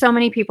fact, so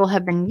many people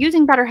have been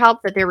using BetterHelp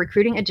that they're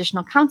recruiting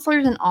additional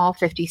counselors in all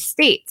 50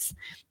 states.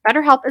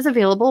 BetterHelp is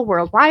available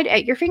worldwide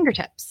at your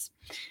fingertips.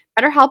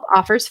 BetterHelp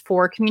offers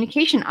 4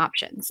 communication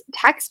options: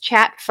 text,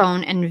 chat,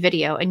 phone, and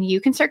video, and you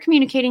can start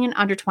communicating in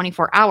under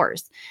 24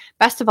 hours.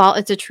 Best of all,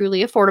 it's a truly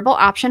affordable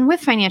option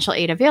with financial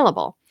aid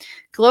available.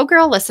 Glow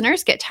Girl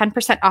listeners get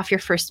 10% off your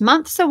first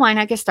month, so why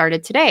not get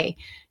started today?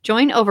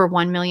 Join over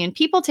 1 million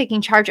people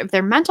taking charge of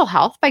their mental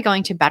health by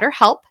going to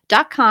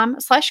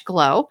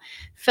betterhelp.com/glow,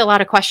 fill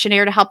out a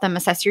questionnaire to help them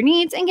assess your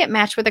needs, and get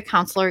matched with a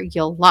counselor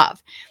you'll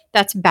love.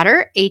 That's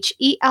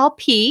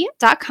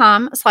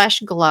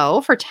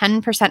betterhelp.com/glow for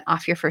 10%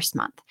 off your first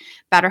month.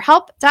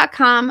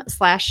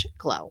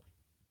 betterhelp.com/glow.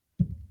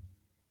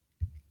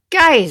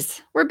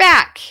 Guys, we're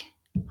back.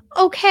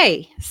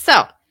 Okay,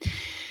 so,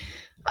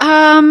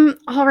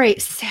 all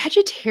right,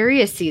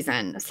 Sagittarius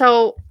season.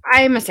 So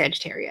I'm a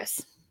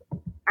Sagittarius.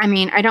 I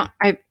mean,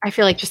 I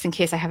feel like, just in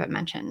case I haven't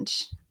mentioned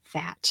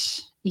that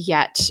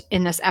yet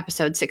in this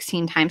episode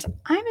 16 times,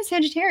 I'm a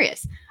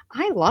Sagittarius.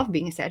 I love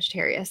being a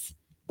Sagittarius.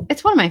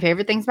 It's one of my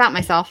favorite things about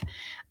myself.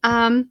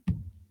 We're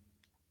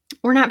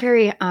not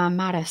very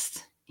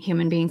modest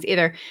human beings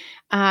either.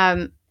 We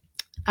have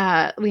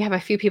a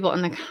few people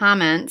in the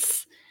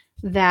comments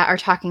that are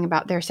talking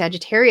about their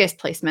Sagittarius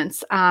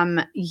placements.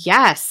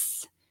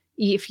 Yes,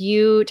 if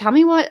you tell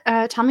me what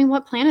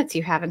planets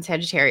you have in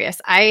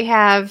Sagittarius. I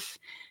have.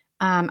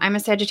 I'm a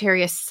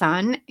Sagittarius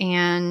Sun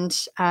and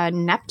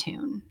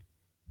Neptune.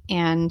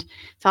 And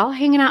it's all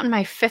hanging out in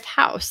my 5th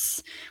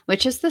house,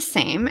 which is the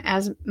same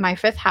as my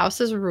 5th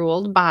house is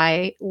ruled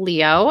by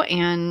Leo.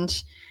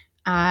 And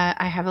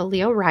I have a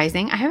Leo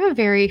rising. I have a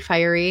very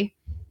fiery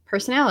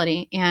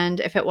personality. And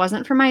if it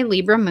wasn't for my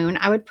Libra moon,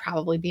 I would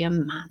probably be a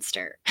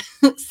monster.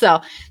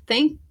 So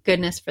thank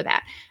goodness for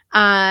that.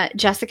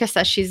 Jessica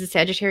says she's a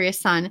Sagittarius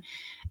Sun.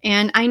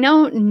 And I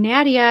know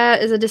Nadia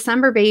is a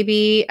December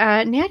baby.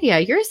 Nadia,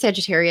 you're a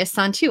Sagittarius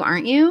Sun too,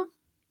 aren't you?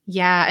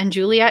 Yeah. And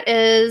Juliet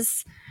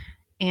is.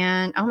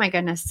 And oh my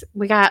goodness,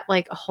 we got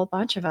like a whole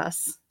bunch of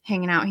us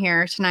hanging out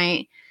here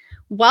tonight.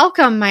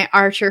 Welcome, my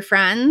Archer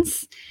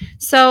friends.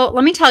 So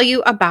let me tell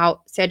you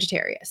about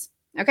Sagittarius.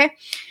 Okay.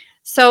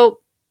 So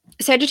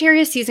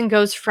Sagittarius season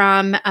goes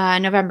from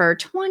November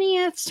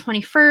 20th,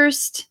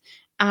 21st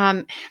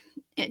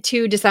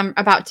to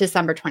about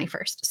December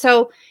 21st.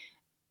 So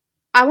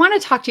I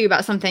want to talk to you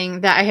about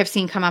something that I have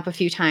seen come up a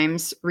few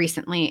times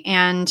recently.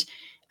 And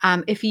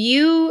if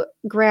you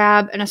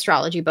grab an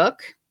astrology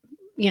book,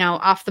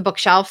 off the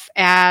bookshelf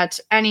at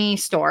any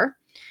store,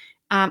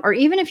 or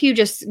even if you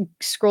just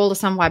scroll to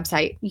some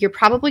website, you're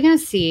probably going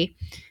to see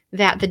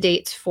that the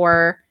dates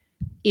for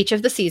each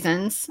of the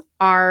seasons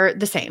are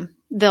the same.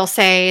 They'll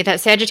say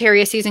that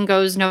Sagittarius season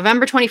goes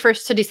November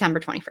 21st to December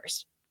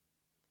 21st,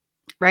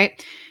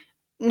 right?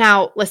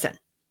 Now, listen,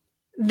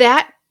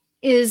 that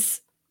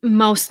is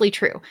mostly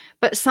true,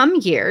 but some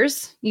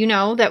years,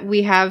 that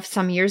we have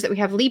some years that we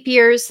have leap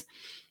years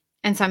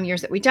and some years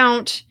that we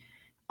don't.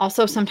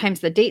 Also, sometimes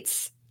the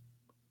dates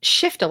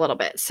shift a little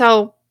bit.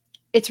 So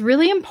it's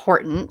really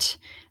important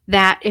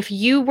that if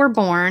you were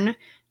born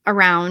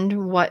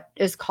around what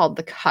is called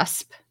the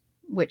cusp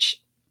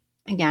which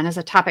again is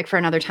a topic for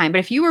another time. But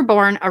if you were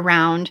born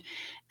around,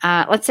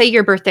 let's say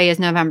your birthday is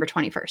November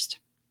 21st,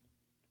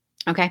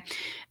 okay,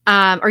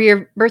 or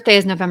your birthday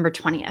is November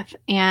 20th,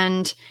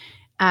 and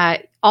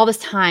all this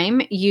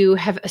time you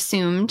have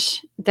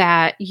assumed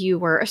that you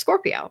were a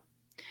Scorpio.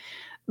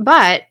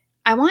 But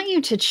I want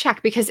you to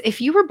check, because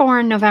if you were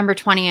born November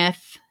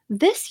 20th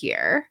this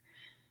year,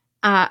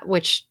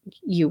 which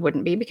you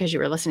wouldn't be because you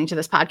were listening to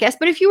this podcast,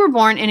 but if you were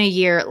born in a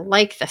year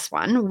like this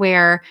one,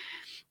 where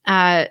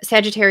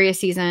Sagittarius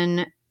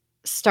season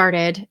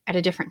started at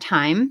a different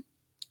time,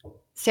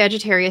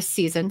 Sagittarius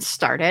season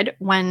started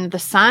when the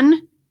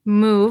sun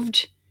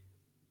moved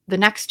the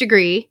next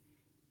degree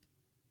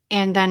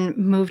and then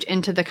moved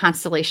into the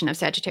constellation of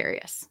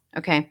Sagittarius.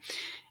 Okay.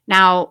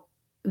 Now,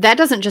 that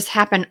doesn't just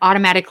happen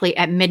automatically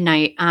at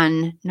midnight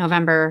on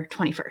November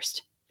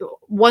 21st.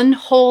 One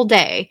whole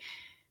day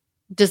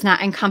does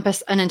not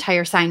encompass an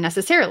entire sign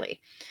necessarily.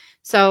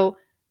 So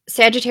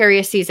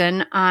Sagittarius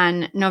season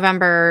on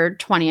November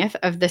 20th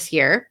of this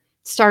year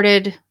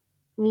started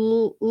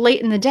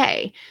late in the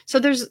day. So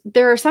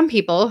there are some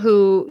people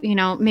who,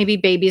 maybe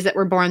babies that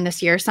were born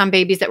this year, some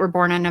babies that were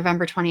born on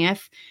November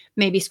 20th,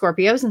 maybe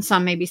Scorpios, and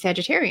some maybe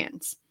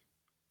Sagittarians.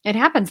 It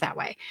happens that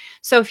way.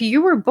 So if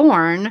you were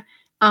born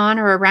on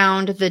or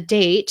around the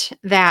date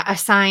that a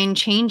sign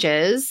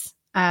changes,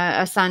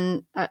 a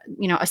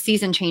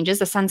season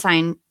changes, a sun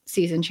sign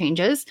season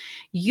changes,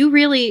 you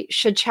really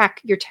should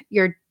check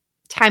your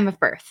time of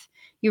birth.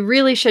 You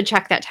really should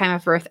check that time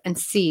of birth and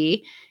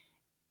see,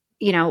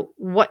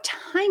 what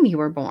time you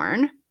were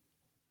born,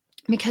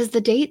 because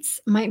the dates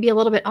might be a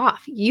little bit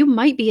off. You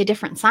might be a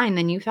different sign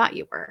than you thought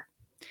you were.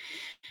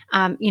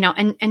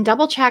 And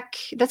double check.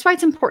 That's why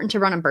it's important to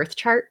run a birth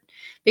chart,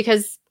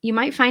 because you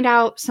might find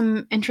out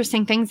some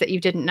interesting things that you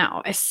didn't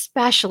know,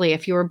 especially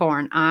if you were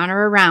born on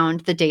or around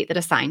the date that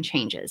a sign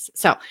changes.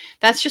 So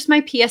that's just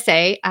my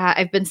PSA.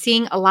 I've been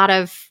seeing a lot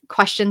of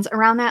questions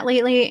around that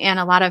lately, and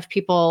a lot of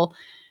people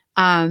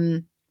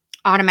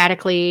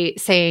automatically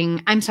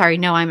saying, I'm sorry,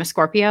 no, I'm a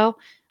Scorpio.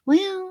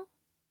 Well,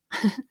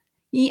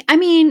 I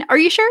mean, are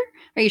you sure?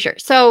 Are you sure?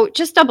 So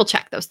just double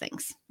check those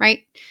things,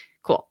 right?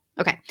 Cool.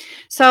 Okay.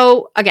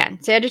 So again,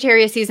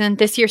 Sagittarius season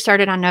this year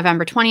started on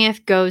November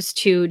 20th, goes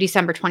to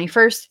December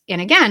 21st.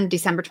 And again,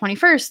 December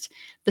 21st,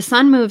 the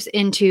sun moves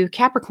into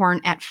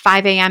Capricorn at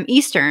 5 a.m.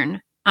 Eastern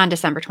on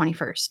December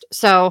 21st.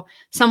 So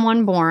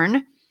someone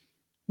born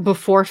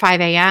before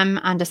 5 a.m.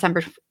 on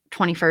December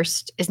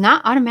 21st is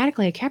not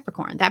automatically a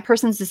Capricorn. That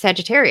person's a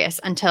Sagittarius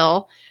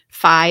until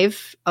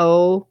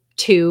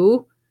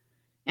 5:02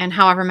 and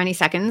however many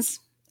seconds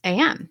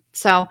a.m.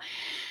 So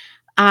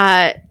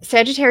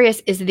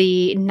Sagittarius is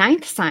the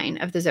 9th sign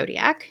of the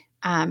zodiac.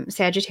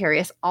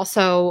 Sagittarius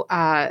also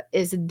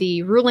is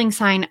the ruling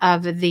sign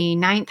of the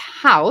 9th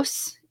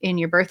house in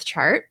your birth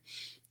chart.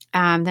 The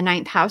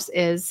 9th house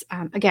is,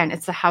 again,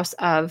 it's the house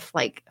of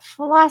like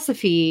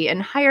philosophy and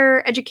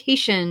higher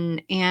education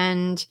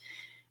and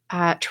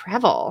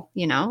travel,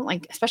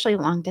 like especially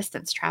long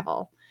distance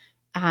travel,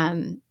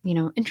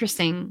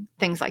 interesting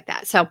things like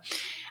that. So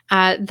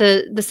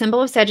the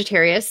symbol of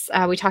Sagittarius,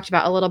 we talked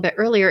about a little bit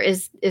earlier,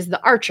 is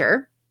the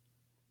archer.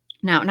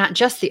 Now, not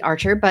just the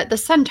archer, but the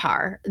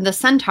centaur. The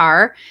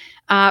centaur,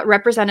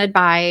 represented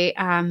by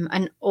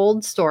an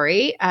old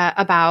story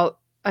about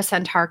a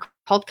centaur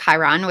called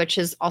Chiron, which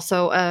is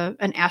also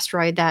an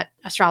asteroid that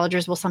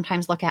astrologers will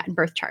sometimes look at in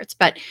birth charts.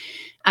 But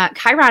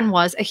Chiron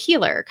was a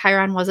healer.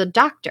 Chiron was a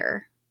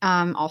doctor,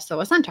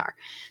 also a centaur.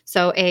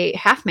 So a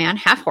half man,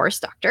 half horse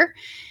doctor.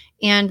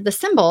 And the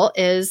symbol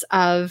is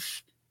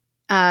of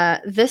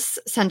this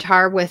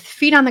centaur with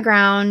feet on the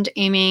ground,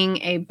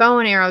 aiming a bow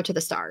and arrow to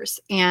the stars.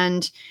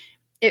 And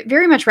it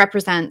very much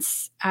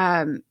represents,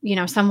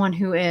 someone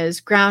who is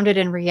grounded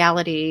in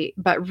reality,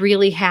 but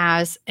really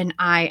has an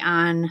eye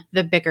on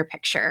the bigger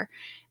picture.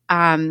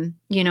 An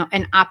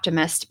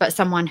optimist, but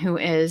someone who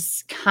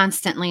is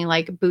constantly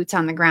like boots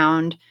on the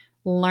ground,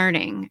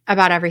 learning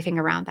about everything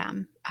around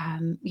them.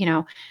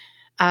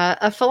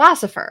 A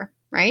philosopher,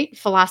 right?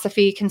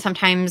 Philosophy can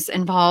sometimes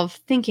involve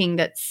thinking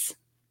that's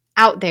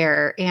out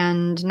there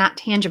and not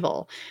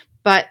tangible.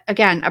 But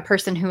again, a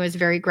person who is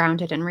very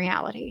grounded in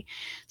reality.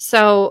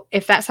 So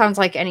if that sounds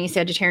like any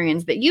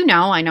Sagittarians that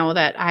I know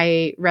that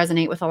I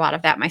resonate with a lot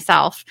of that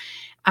myself.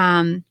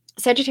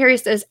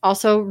 Sagittarius is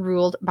also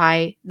ruled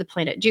by the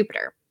planet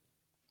Jupiter.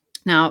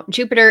 Now,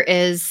 Jupiter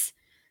is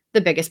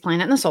the biggest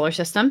planet in the solar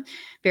system,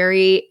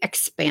 very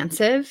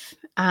expansive.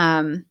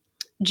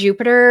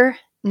 Jupiter,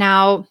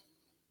 now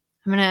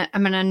I'm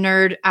gonna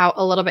nerd out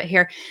a little bit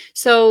here.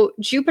 So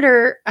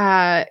Jupiter,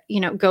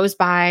 goes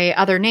by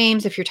other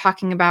names if you're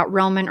talking about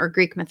Roman or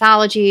Greek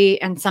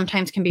mythology, and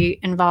sometimes can be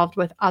involved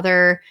with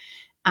other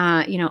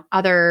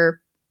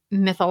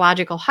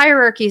mythological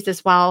hierarchies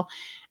as well.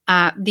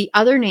 The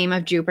other name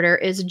of Jupiter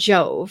is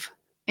Jove.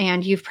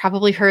 And you've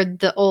probably heard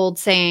the old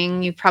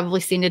saying, you've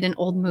probably seen it in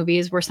old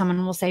movies where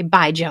someone will say,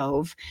 by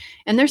Jove.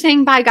 And they're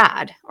saying by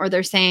God, or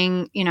they're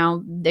saying,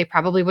 they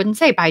probably wouldn't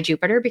say by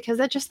Jupiter because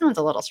that just sounds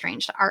a little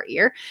strange to our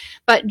ear.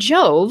 But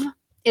Jove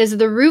is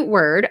the root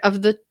word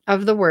of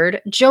the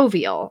word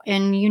jovial.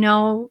 And you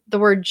know, the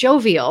word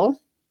jovial,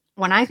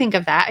 when I think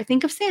of that, I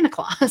think of Santa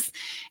Claus.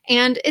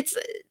 And it's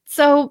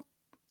so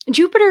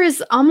Jupiter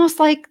is almost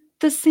like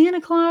the Santa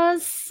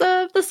Claus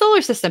of the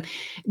solar system.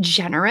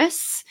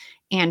 Generous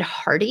and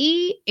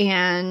hearty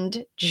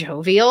and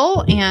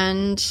jovial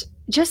and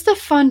just a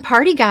fun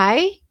party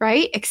guy,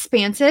 right?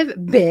 Expansive,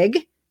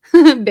 big,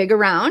 big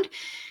around.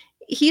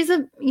 He's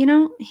a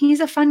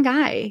fun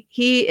guy.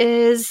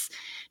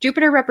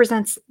 Jupiter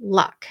represents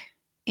luck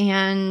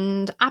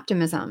and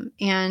optimism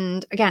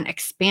and, again,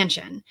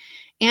 expansion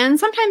and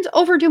sometimes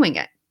overdoing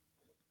it,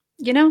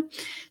 you know?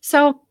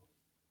 So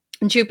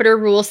Jupiter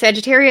rules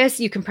Sagittarius.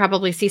 You can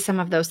probably see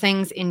some of those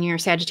things in your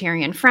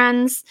Sagittarian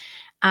friends.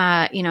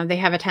 They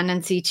have a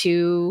tendency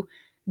to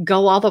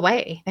go all the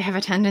way. They have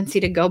a tendency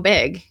to go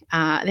big.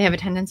 They have a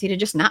tendency to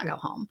just not go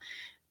home.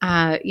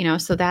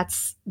 So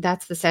that's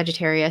the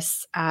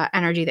Sagittarius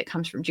energy that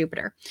comes from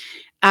Jupiter.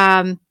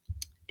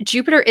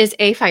 Jupiter is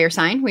a fire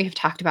sign. We have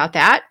talked about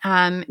that.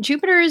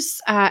 Jupiter's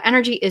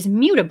energy is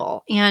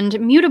mutable, and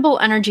mutable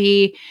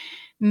energy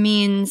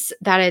means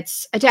that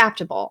it's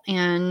adaptable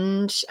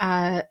and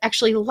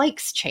actually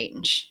likes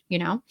change.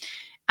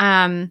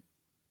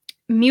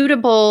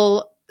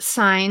 Mutable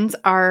signs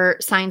are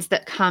signs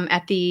that come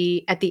at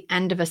the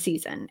end of a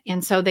season,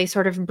 and so they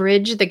sort of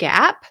bridge the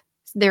gap.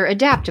 They're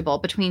adaptable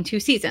between two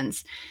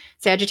seasons.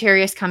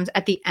 Sagittarius comes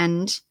at the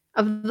end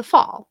of the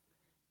fall.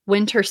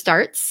 Winter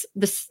starts.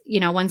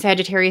 When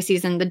Sagittarius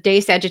season, the day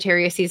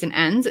Sagittarius season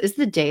ends is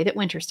the day that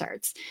winter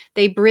starts.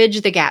 They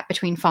bridge the gap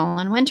between fall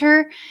and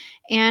winter,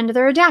 and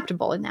they're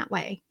adaptable in that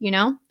way.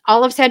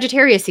 All of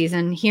Sagittarius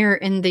season here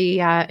in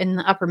the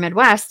upper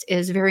Midwest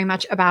is very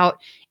much about,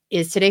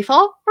 is today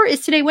fall or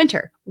is today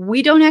winter?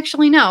 We don't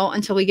actually know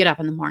until we get up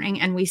in the morning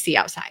and we see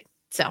outside.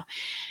 So,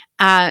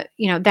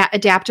 that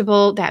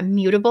adaptable, that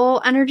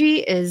mutable energy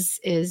is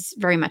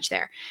very much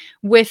there.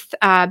 With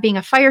being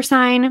a fire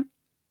sign,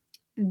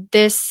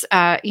 this,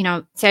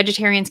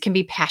 Sagittarians can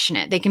be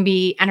passionate. They can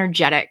be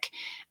energetic.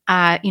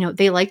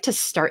 They like to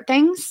start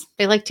things.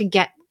 They like to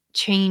get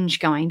change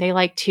going. They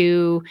like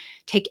to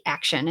take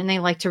action, and they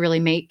like to really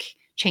make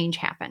change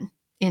happen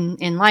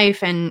in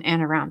life and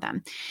around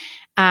them.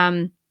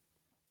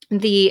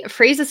 The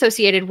phrase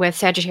associated with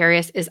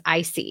Sagittarius is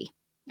 "I see."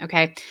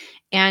 Okay.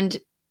 And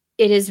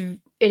it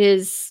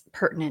is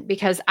pertinent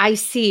because "I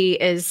see"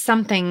 is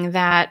something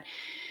that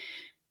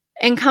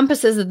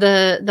encompasses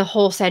the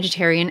whole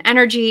Sagittarian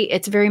energy.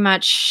 It's very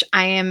much,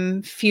 I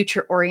am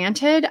future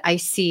oriented. I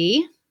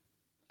see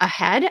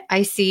ahead.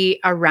 I see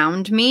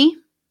around me.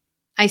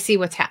 I see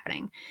what's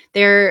happening.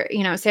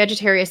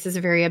 Sagittarius is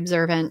a very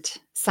observant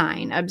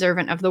sign,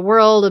 observant of the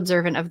world,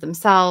 observant of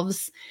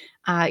themselves.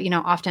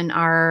 Often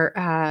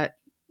are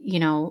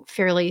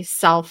fairly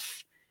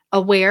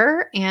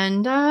self-aware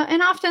and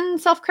often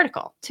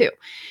self-critical too.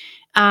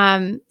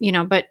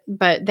 But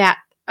that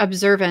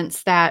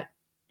observance, that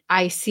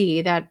I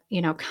see, that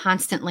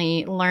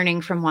constantly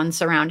learning from one's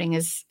surrounding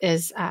is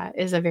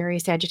a very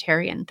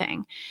Sagittarian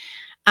thing.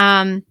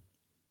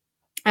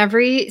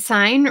 Every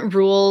sign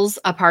rules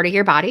a part of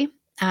your body.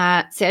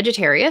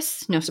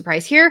 Sagittarius, no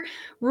surprise here,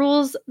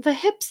 rules the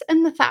hips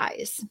and the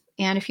thighs.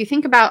 And if you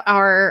think about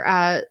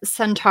our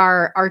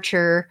centaur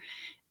archer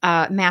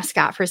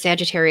mascot for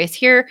Sagittarius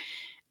here,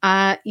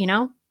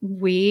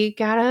 we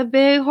got a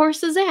big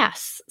horse's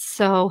ass.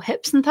 So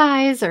hips and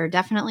thighs are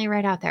definitely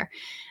right out there.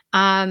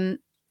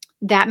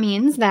 That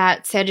means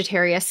that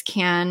Sagittarius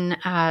can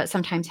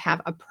sometimes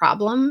have a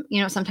problem,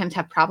 sometimes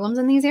have problems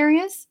in these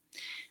areas,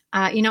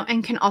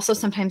 and can also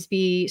sometimes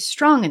be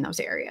strong in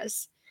those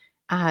areas.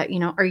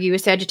 Are you a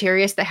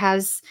Sagittarius that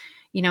has,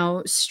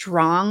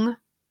 strong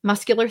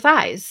muscular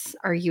thighs?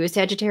 Are you a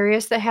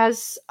Sagittarius that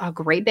has a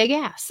great big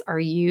ass? Are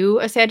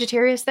you a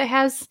Sagittarius that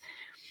has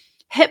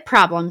hip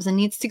problems and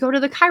needs to go to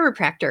the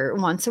chiropractor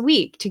once a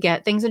week to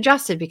get things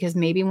adjusted because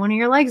maybe one of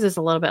your legs is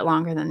a little bit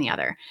longer than the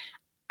other?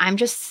 I'm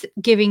just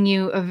giving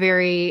you a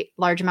very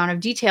large amount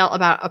of detail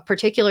about a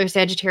particular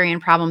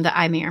Sagittarian problem that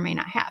I may or may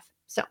not have.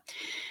 So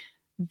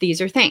these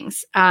are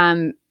things.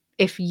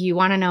 If you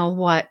want to know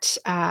what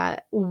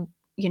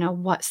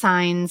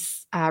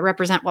signs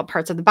represent what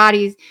parts of the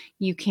body,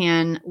 you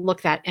can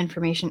look that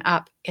information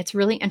up. It's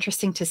really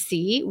interesting to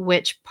see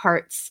which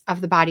parts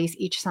of the bodies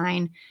each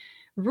sign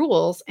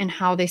rules and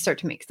how they start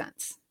to make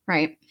sense,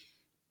 right?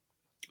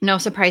 No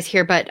surprise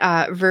here, but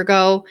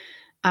Virgo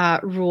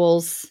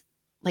rules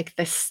like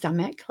the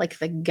stomach, like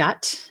the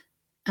gut.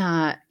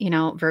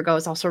 Virgo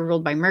is also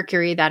ruled by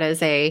Mercury. That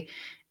is a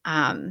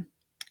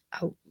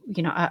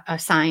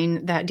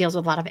sign that deals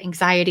with a lot of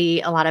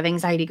anxiety. A lot of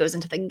anxiety goes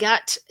into the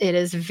gut. It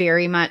is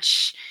very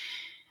much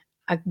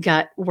a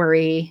gut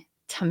worry,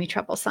 tummy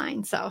trouble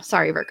sign. So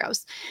sorry,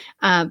 Virgos.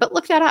 But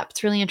look that up.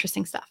 It's really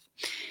interesting stuff.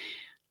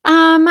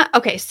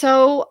 Okay,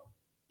 so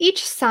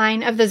each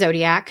sign of the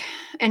zodiac,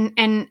 and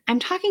I'm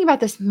talking about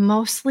this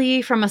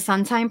mostly from a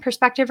sun sign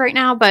perspective right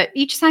now, but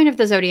each sign of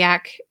the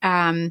zodiac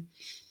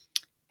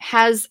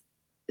has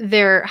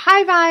their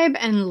high vibe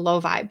and low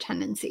vibe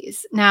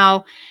tendencies.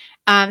 Now,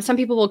 Some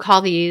people will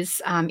call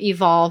these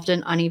evolved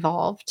and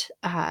unevolved.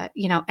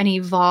 An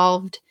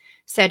evolved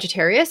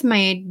Sagittarius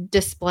may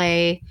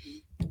display,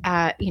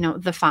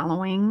 the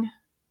following,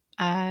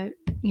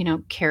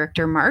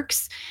 character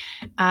marks.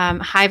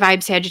 High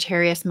vibe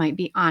Sagittarius might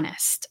be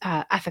honest,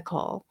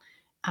 ethical,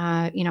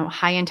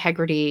 high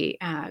integrity.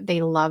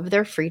 They love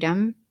their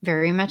freedom,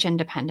 very much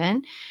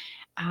independent,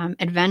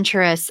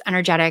 adventurous,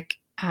 energetic,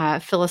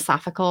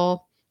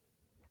 philosophical,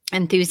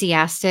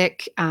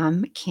 enthusiastic,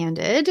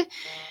 candid,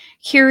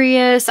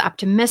 curious,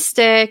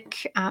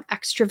 optimistic,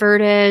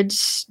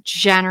 extroverted,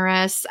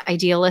 generous,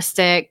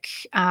 idealistic,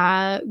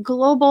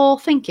 global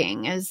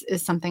thinking is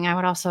something I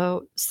would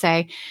also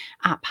say.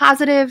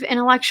 Positive,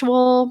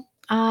 intellectual,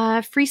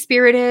 free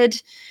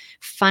spirited,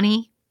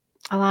 funny.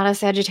 A lot of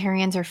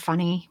Sagittarians are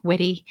funny,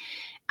 witty,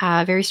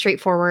 very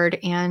straightforward,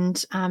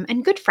 and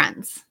good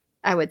friends,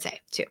 I would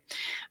say too.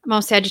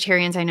 Most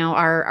Sagittarians I know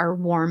are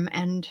warm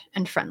and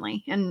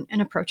friendly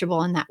and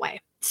approachable in that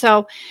way.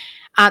 So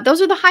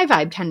those are the high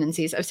vibe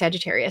tendencies of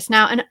Sagittarius.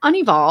 Now, an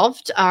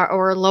unevolved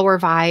or lower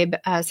vibe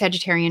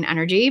Sagittarian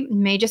energy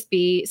may just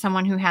be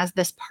someone who has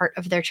this part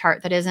of their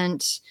chart that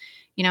isn't,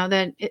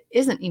 that it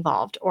isn't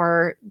evolved,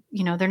 or,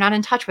 they're not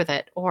in touch with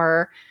it,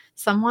 or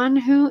someone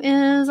who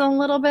is a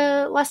little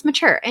bit less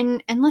mature.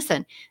 And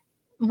listen,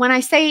 when I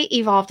say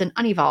evolved and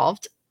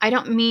unevolved, I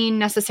don't mean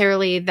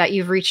necessarily that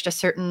you've reached a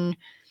certain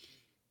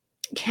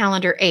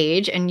calendar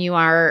age and you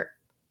are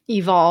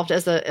evolved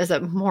as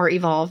a more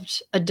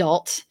evolved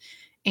adult,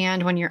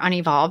 and when you're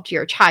unevolved,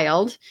 you're a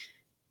child.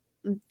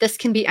 This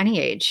can be any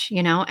age,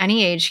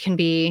 any age can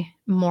be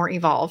more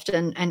evolved,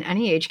 and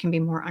any age can be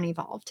more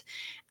unevolved.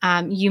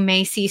 You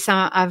may see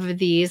some of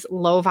these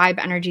low vibe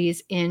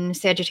energies in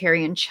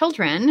Sagittarian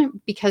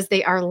children because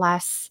they are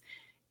less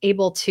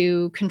able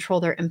to control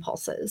their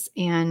impulses,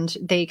 and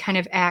they kind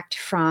of act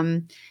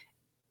from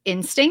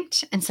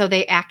instinct. And so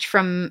they act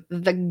from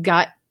the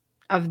gut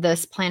of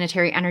this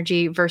planetary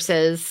energy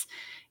versus,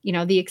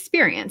 the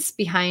experience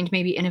behind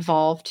maybe an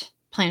evolved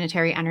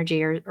planetary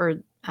energy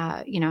or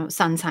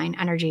sun sign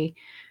energy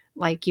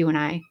like you and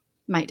I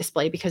might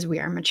display because we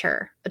are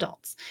mature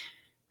adults,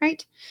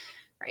 right?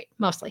 Right,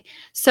 mostly.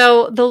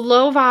 So the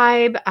low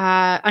vibe,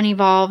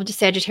 unevolved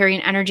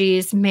Sagittarian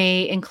energies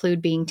may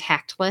include being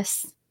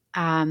tactless,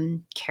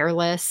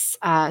 careless,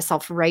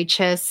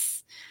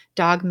 self-righteous,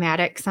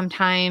 dogmatic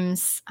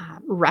sometimes,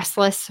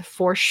 restless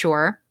for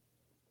sure,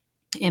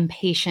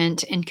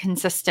 impatient,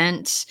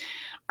 inconsistent,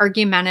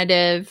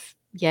 argumentative,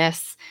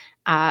 yes,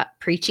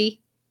 preachy.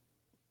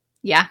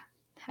 Yeah,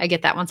 I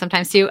get that one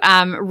sometimes too.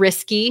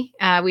 Risky.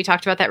 We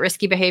talked about that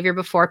risky behavior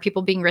before,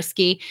 people being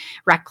risky,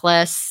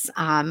 reckless,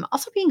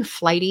 also being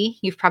flighty.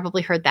 You've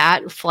probably heard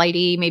that.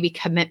 Flighty, maybe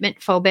commitment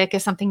phobic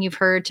is something you've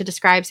heard to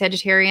describe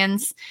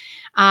Sagittarians.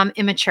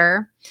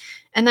 Immature.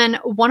 And then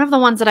one of the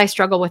ones that I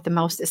struggle with the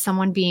most is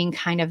someone being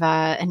kind of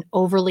an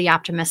overly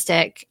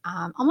optimistic,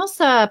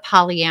 almost a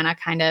Pollyanna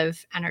kind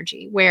of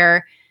energy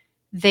where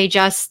they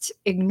just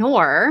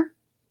ignore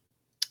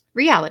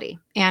reality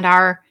and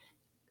are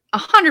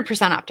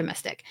 100%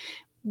 optimistic.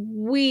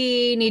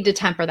 We need to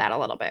temper that a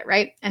little bit,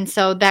 right? And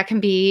so that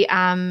can be,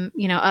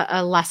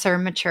 a lesser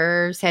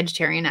mature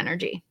Sagittarian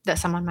energy that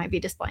someone might be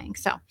displaying.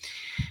 So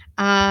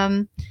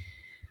let's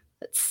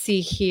see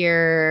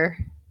here.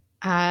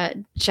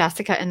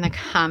 Jessica in the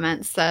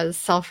comments says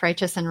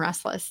self-righteous and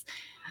restless.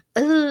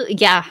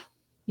 Yeah.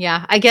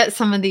 I get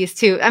some of these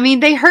too. I mean,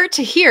 they hurt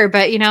to hear,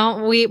 but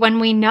when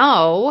we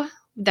know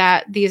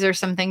that these are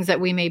some things that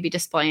we may be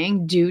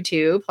displaying due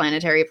to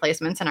planetary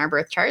placements in our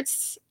birth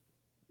charts,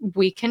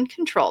 we can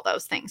control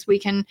those things. We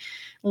can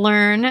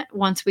learn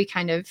once we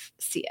kind of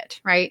see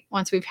it, right?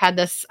 Once we've had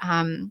this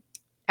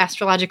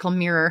astrological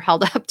mirror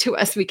held up to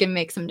us, we can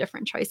make some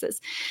different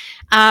choices.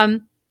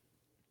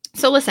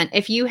 So listen,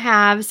 if you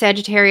have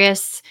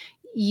Sagittarius,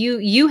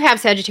 you have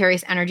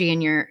Sagittarius energy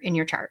in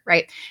your chart,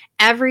 right?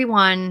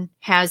 Everyone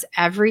has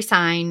every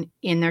sign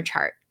in their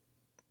chart.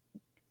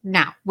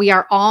 Now, we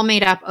are all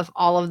made up of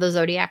all of the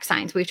zodiac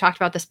signs. We've talked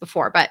about this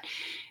before, but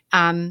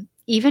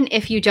even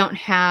if you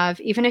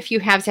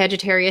have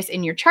Sagittarius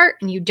in your chart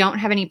and you don't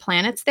have any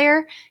planets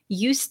there,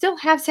 you still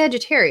have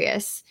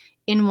Sagittarius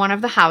in one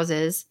of the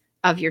houses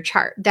of your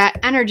chart. That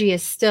energy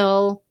is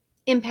still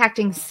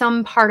impacting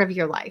some part of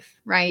your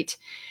life, right?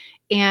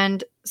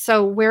 And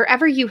so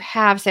wherever you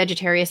have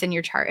Sagittarius in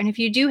your chart, and if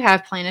you do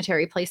have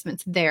planetary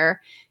placements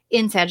there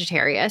in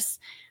Sagittarius,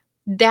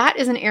 that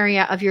is an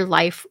area of your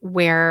life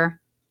where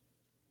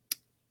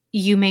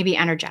you may be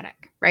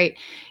energetic, right?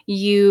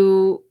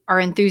 You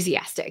are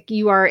enthusiastic.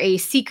 You are a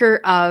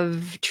seeker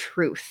of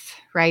truth,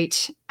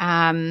 right?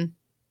 And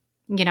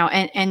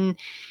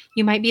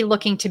you might be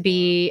looking to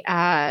be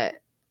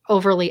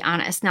overly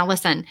honest. Now,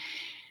 listen,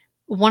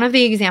 one of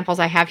the examples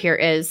I have here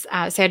is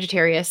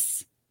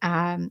Sagittarius,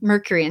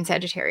 Mercury in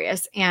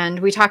Sagittarius. And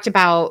we talked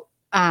about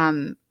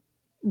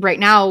right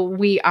now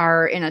we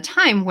are in a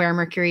time where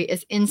Mercury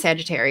is in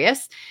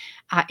Sagittarius.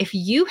 If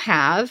you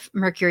have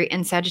Mercury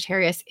in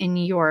Sagittarius in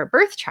your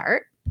birth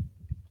chart,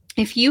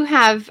 if you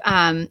have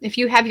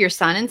your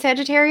sun in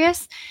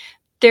Sagittarius,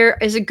 there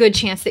is a good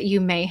chance that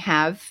you may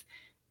have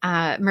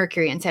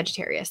Mercury in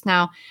Sagittarius.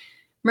 Now,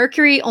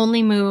 Mercury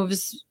only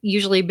moves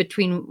usually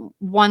between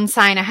one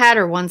sign ahead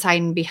or one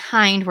sign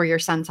behind where your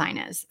sun sign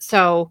is.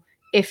 So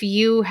if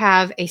you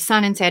have a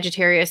sun in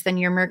Sagittarius, then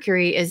your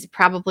Mercury is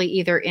probably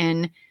either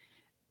in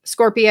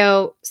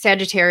Scorpio,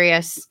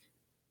 Sagittarius,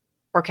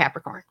 or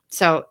Capricorn.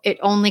 So it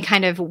only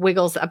kind of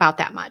wiggles about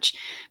that much.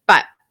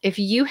 But if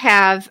you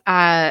have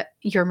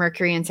your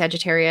Mercury in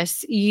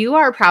Sagittarius, you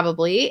are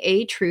probably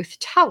a truth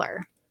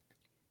teller.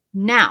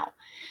 Now,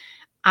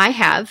 I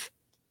have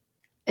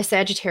a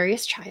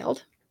Sagittarius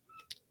child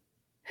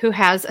who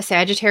has a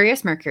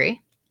Sagittarius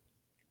Mercury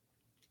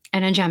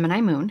and a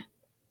Gemini moon.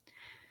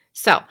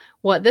 So,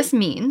 what this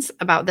means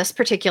about this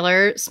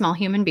particular small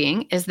human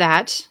being is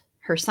that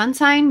her sun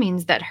sign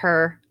means that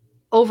her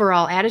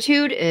overall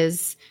attitude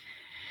is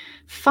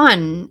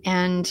fun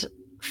and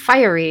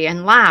fiery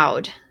and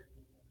loud.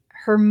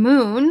 Her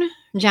moon,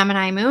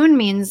 Gemini moon,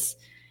 means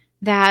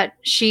that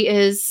she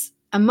is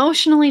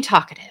emotionally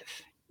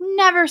talkative,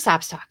 never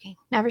stops talking,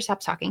 never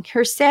stops talking.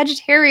 Her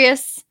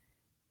Sagittarius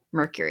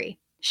Mercury,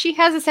 she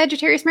has a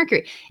Sagittarius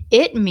Mercury.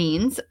 It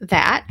means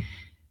that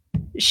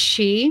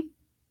she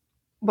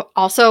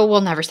also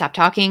will never stop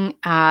talking,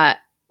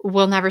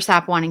 will never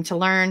stop wanting to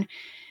learn,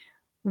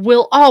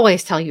 will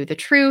always tell you the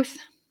truth,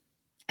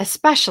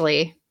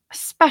 especially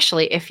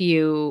if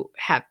you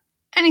have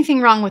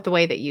anything wrong with the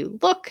way that you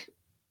look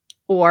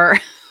or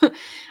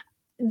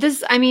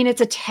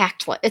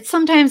it's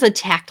sometimes a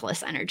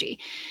tactless energy.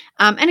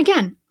 And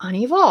again,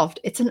 unevolved.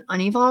 It's an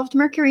unevolved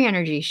Mercury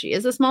energy. She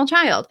is a small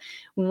child.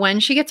 When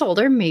she gets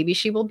older, maybe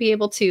she will be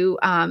able to,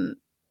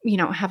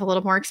 have a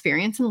little more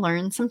experience and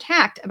learn some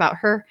tact about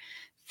her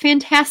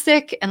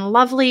fantastic and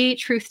lovely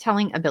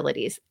truth-telling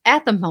abilities.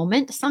 At the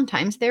moment,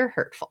 sometimes they're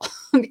hurtful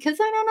because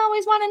I don't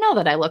always want to know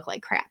that I look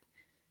like crap.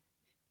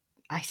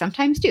 I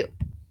sometimes do.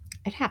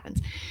 It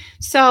happens.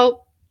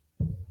 So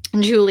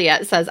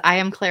Juliet says, I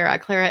am Clara.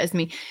 Clara is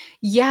me.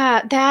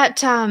 Yeah,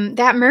 that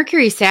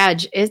Mercury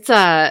Sag, it's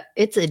a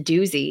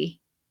doozy.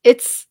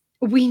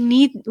 We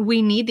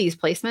need these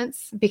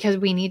placements because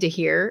we need to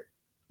hear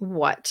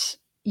what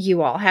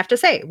you all have to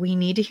say. We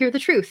need to hear the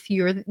truth.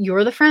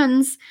 You're the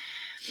friends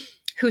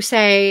who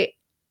say,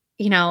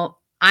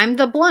 I'm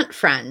the blunt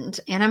friend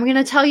and I'm going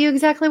to tell you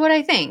exactly what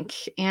I think.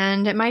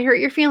 And it might hurt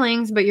your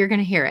feelings, but you're going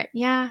to hear it.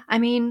 Yeah.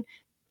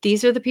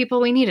 These are the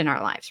people we need in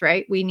our lives,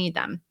 right? We need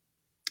them.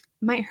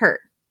 Might hurt,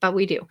 but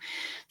we do.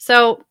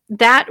 So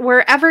that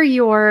wherever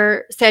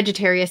your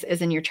Sagittarius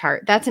is in your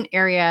chart, that's an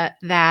area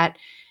that,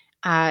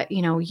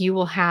 you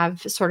will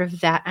have sort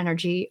of that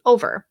energy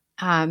over.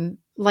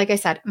 Like I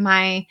said,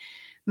 my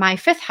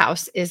fifth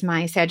house is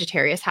my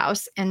Sagittarius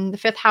house, and the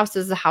fifth house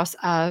is the house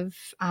of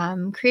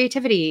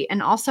creativity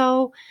and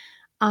also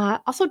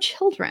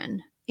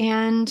children.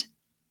 And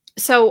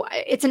so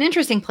it's an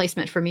interesting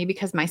placement for me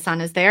because my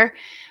son is there,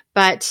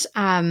 but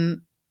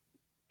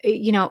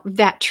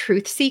that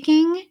truth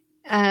seeking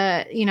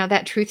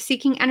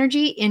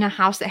energy in a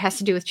house that has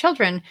to do with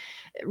children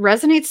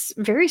resonates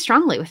very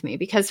strongly with me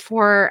because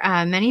for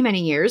many,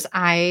 many years,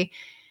 I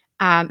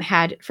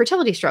had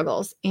fertility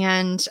struggles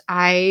and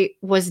I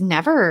was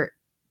never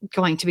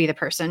going to be the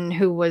person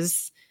who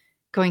was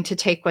going to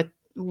take what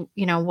one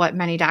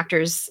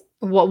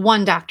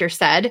doctor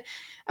said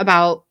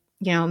about,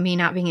 me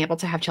not being able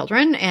to have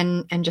children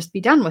and just be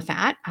done with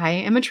that. I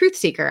am a truth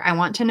seeker. I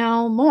want to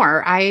know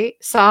more. I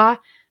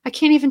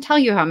can't even tell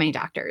you how many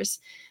doctors.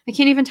 I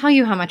can't even tell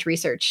you how much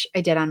research I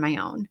did on my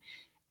own.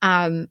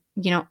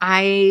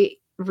 I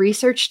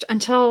researched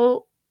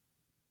until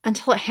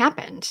it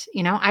happened.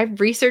 I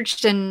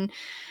researched and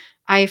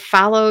I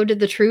followed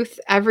the truth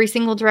every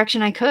single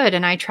direction I could.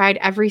 And I tried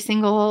every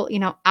single,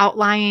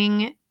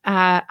 outlying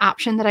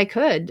option that I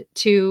could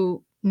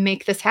to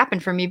make this happen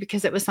for me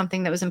because it was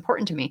something that was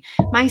important to me.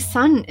 My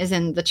son is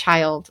in the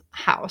child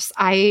house.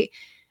 I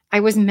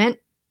was meant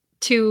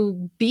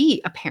to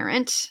be a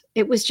parent.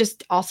 It was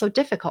just also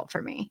difficult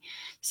for me.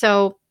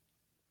 So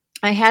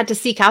I had to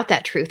seek out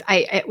that truth.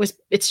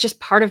 It's just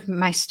part of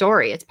my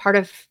story. It's part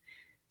of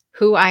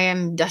who I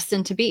am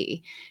destined to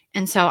be.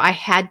 And so I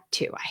had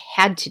to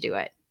do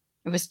it.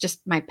 It was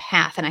just my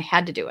path and I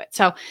had to do it.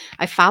 So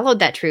I followed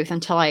that truth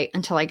until I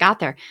got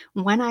there.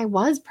 When I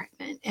was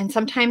pregnant, and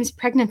sometimes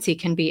pregnancy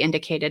can be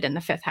indicated in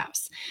the fifth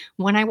house.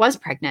 When I was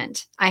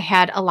pregnant, I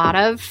had a lot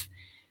of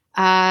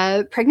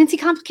pregnancy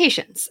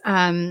complications.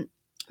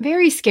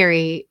 Very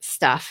scary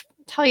stuff.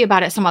 I'll tell you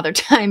about it some other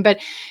time, but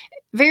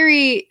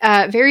very,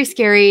 very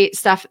scary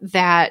stuff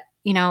that,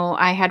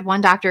 I had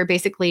one doctor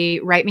basically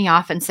write me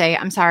off and say,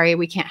 I'm sorry,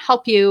 we can't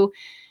help you.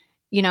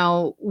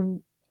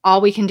 All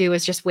we can do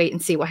is just wait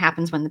and see what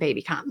happens when the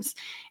baby comes.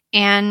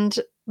 And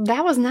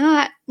that was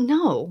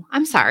no,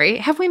 I'm sorry.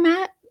 Have we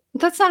met?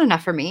 That's not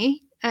enough for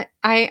me.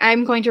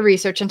 I'm going to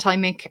research until I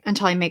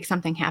make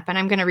something happen.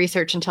 I'm going to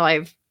research until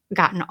I've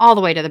gotten all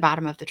the way to the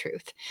bottom of the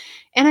truth.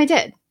 And I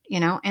did,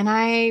 and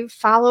I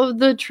followed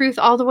the truth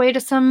all the way to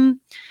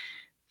some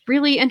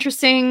really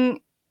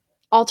interesting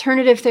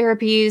alternative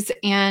therapies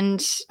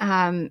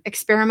and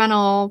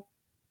experimental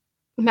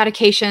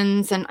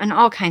medications and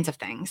all kinds of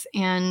things.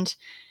 And,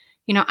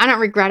 I don't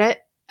regret it.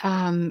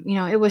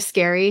 It was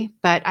scary,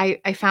 but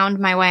I found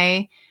my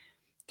way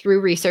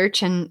through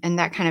research and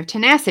that kind of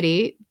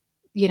tenacity,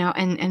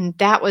 and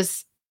that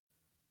was,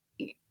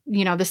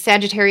 the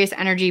Sagittarius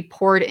energy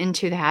poured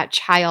into that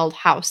child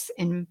house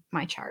in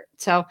my chart.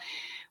 So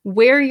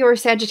where your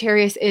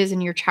Sagittarius is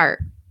in your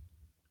chart,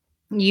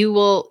 you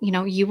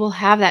will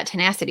have that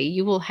tenacity.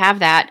 You will have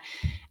that,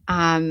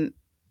 that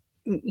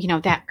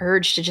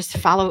urge to just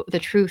follow the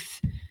truth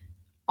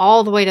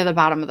all the way to the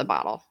bottom of the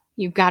bottle.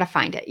 You've got to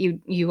find it.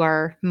 You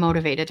are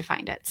motivated to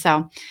find it.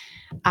 So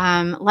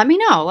let me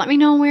know. Let me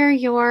know where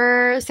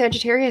your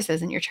Sagittarius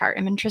is in your chart.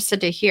 I'm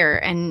interested to hear,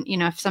 and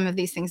if some of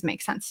these things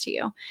make sense to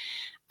you.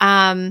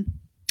 Now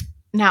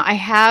I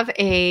have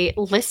a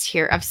list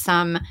here of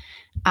some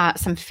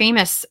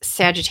famous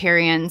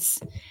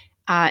Sagittarians.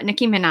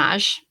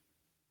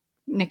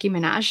 Nicki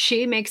Minaj,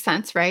 she makes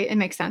sense, right? It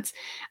makes sense.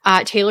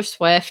 Taylor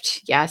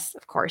Swift, yes,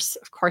 of course,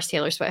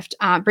 Taylor Swift.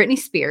 Britney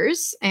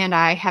Spears and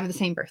I have the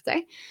same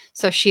birthday,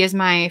 so she is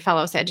my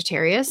fellow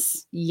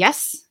Sagittarius.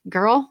 Yes,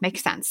 girl,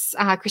 makes sense.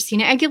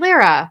 Christina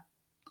Aguilera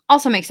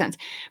also makes sense.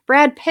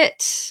 Brad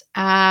Pitt,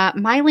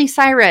 Miley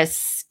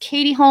Cyrus,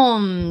 Katie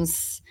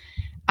Holmes.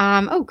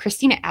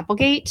 Christina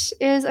Applegate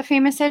is a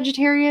famous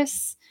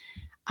Sagittarius.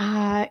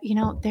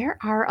 There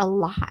are a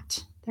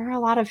lot. There are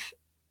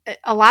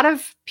a lot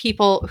of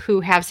people who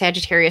have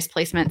Sagittarius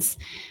placements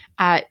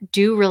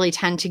do really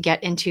tend to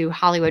get into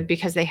Hollywood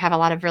because they have a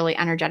lot of really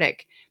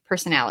energetic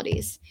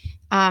personalities.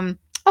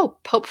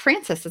 Pope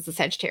Francis is a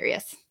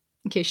Sagittarius,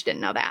 in case you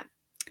didn't know that.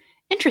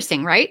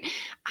 Interesting, right?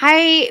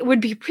 I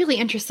would be really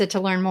interested to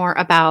learn more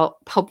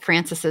about Pope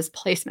Francis's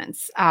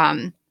placements,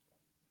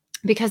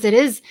 because it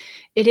is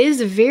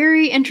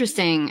very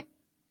interesting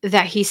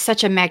that he's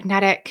such a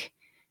magnetic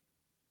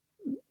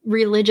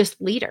religious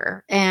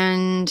leader,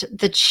 and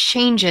the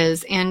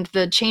changes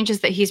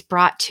that he's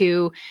brought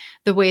to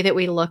the way that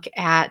we look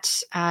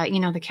at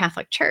the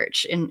Catholic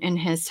Church in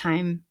his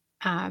time,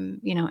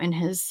 in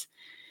his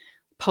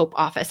Pope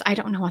office. I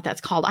don't know what that's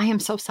called. I am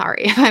so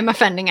sorry if I'm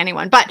offending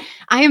anyone, but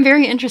I am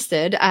very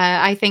interested.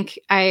 I think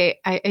I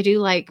do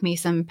like me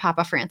some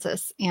Papa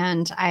Francis,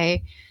 and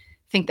I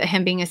think that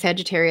him being a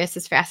Sagittarius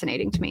is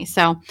fascinating to me.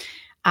 So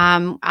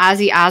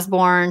Ozzy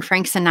Osbourne,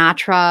 Frank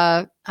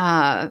Sinatra,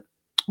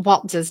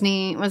 Walt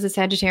Disney was a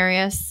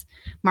Sagittarius.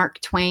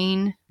 Mark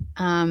Twain.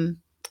 I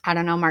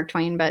don't know Mark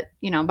Twain, but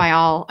by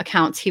all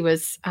accounts, he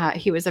was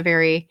a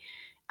very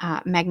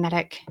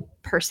magnetic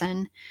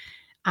person.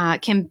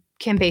 Kim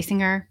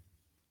Basinger.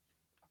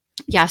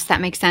 Yes,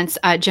 that makes sense.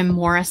 Jim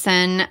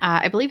Morrison.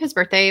 I believe his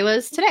birthday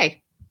was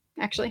today.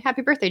 Actually,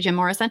 happy birthday, Jim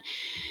Morrison.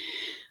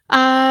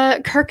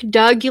 Kirk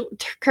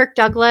Douglas,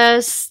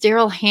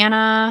 Daryl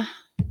Hannah.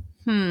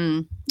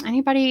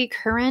 Anybody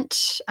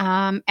current?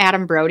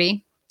 Adam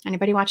Brody.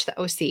 Anybody watch the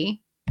OC?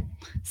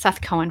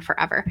 Seth Cohen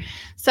forever.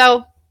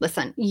 So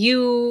listen,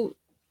 you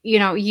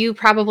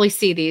probably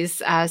see these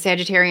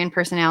Sagittarian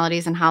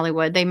personalities in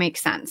Hollywood. They make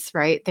sense,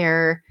 right?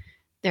 They're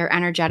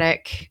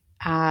energetic.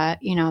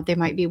 They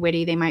might be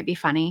witty, they might be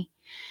funny,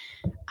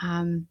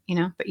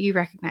 but you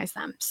recognize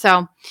them.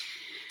 So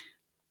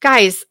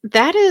guys,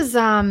 that is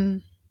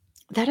kind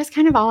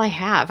of all I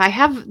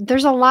have.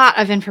 There's a lot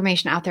of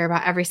information out there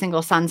about every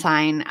single sun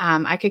sign.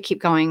 I could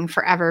keep going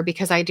forever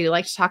because I do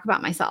like to talk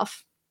about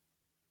myself.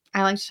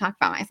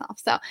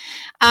 So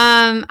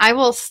I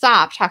will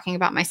stop talking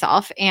about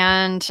myself.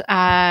 And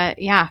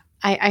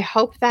I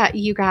hope that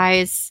you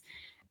guys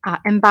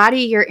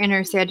embody your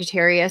inner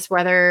Sagittarius,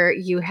 whether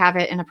you have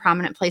it in a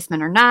prominent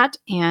placement or not,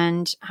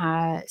 and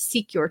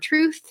seek your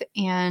truth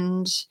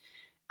and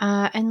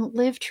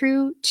live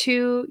true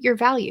to your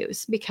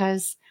values,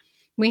 because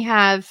we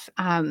have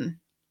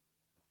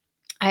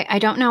I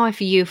don't know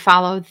if you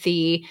follow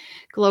the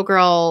Glow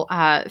Girl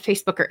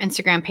Facebook or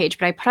Instagram page,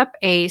 but I put up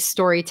a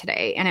story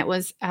today, and it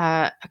was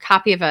a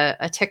copy of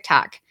a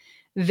TikTok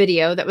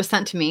video that was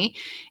sent to me.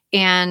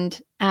 And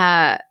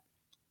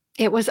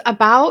it was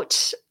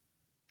about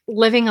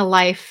living a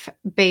life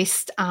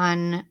based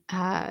on,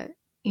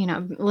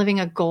 living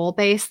a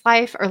goal-based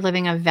life or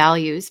living a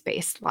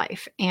values-based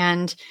life.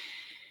 And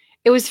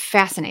it was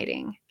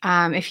fascinating.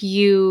 If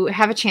you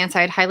have a chance,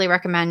 I'd highly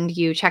recommend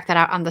you check that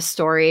out on the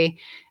story.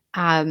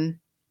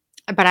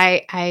 But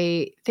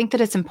I think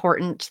that it's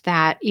important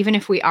that even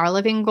if we are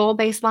living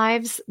goal-based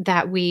lives,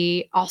 that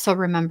we also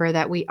remember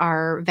that we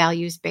are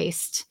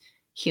values-based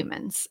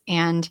humans,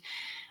 and,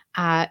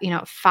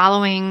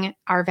 following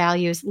our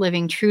values,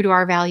 living true to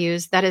our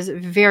values, that is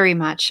very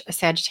much a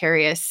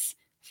Sagittarius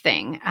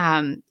thing.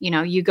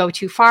 You go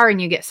too far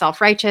and you get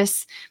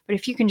self-righteous, but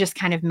if you can just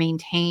kind of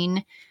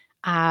maintain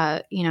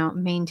that,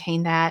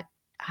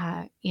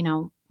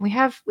 we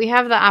have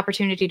the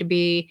opportunity to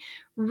be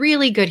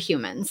really good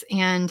humans,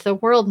 and the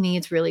world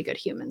needs really good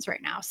humans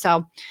right now.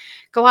 So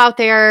go out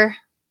there,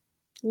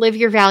 live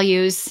your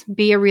values,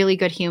 be a really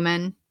good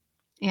human,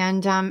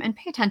 and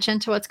pay attention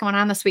to what's going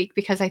on this week,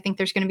 because I think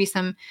there's going to be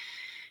some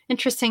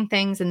interesting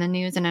things in the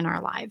news and in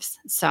our lives.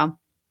 So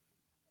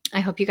I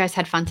hope you guys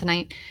had fun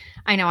tonight.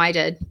 I know I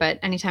did, but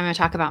anytime I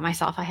talk about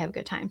myself, I have a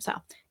good time. So,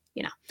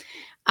 you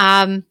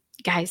know,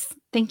 guys,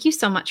 thank you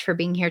so much for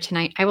being here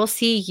tonight. I will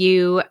see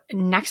you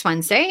next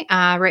Wednesday,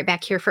 right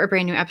back here for a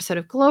brand new episode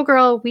of Glow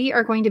Girl. We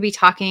are going to be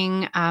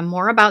talking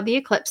more about the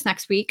eclipse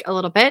next week, a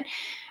little bit,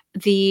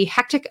 the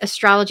hectic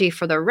astrology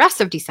for the rest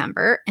of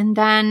December, and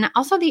then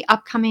also the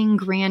upcoming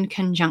grand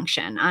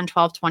conjunction on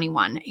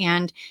 12/21.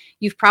 And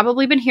you've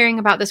probably been hearing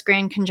about this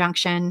grand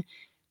conjunction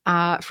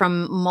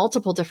from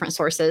multiple different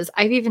sources.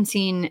 I've even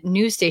seen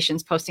news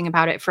stations posting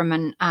about it from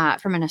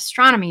an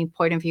astronomy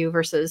point of view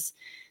versus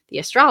the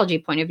astrology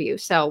point of view.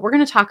 So we're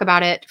going to talk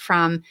about it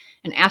from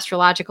an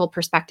astrological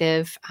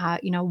perspective.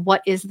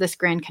 What is this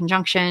grand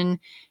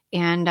conjunction,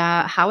 and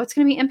how it's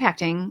going to be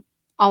impacting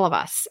all of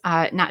us,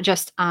 not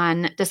just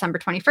on December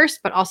 21st,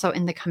 but also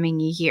in the coming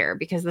year,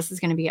 because this is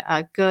going to be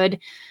a good,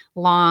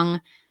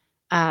 long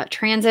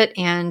transit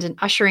and an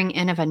ushering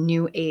in of a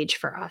new age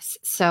for us.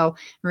 So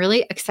I'm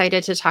really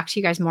excited to talk to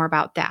you guys more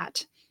about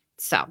that.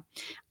 So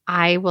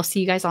I will see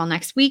you guys all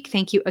next week.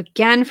 Thank you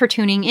again for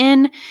tuning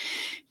in.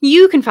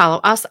 You can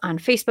follow us on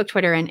Facebook,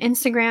 Twitter, and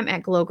Instagram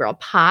at Glow Girl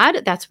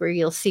Pod. That's where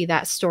you'll see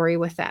that story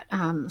with that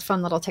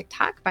fun little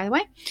TikTok, by the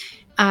way.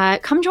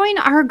 Come join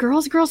our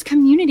Girls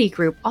community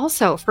group.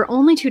 Also, for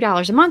only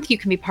 $2 a month, you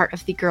can be part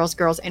of the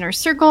Girls Inner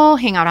Circle,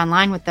 hang out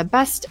online with the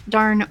best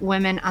darn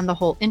women on the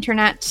whole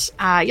internet.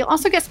 You'll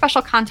also get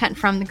special content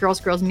from the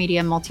Girls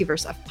Media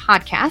multiverse of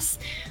podcasts.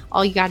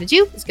 All you got to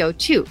do is go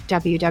to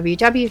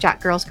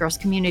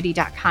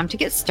www.girlscommunity.com to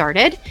get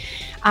started.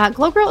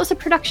 Glow Girl is a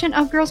production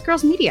of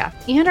Girls Media,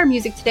 and our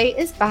music today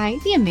is by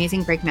the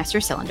amazing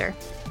Breakmaster Cylinder.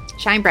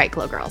 Shine bright,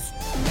 Glow Girls.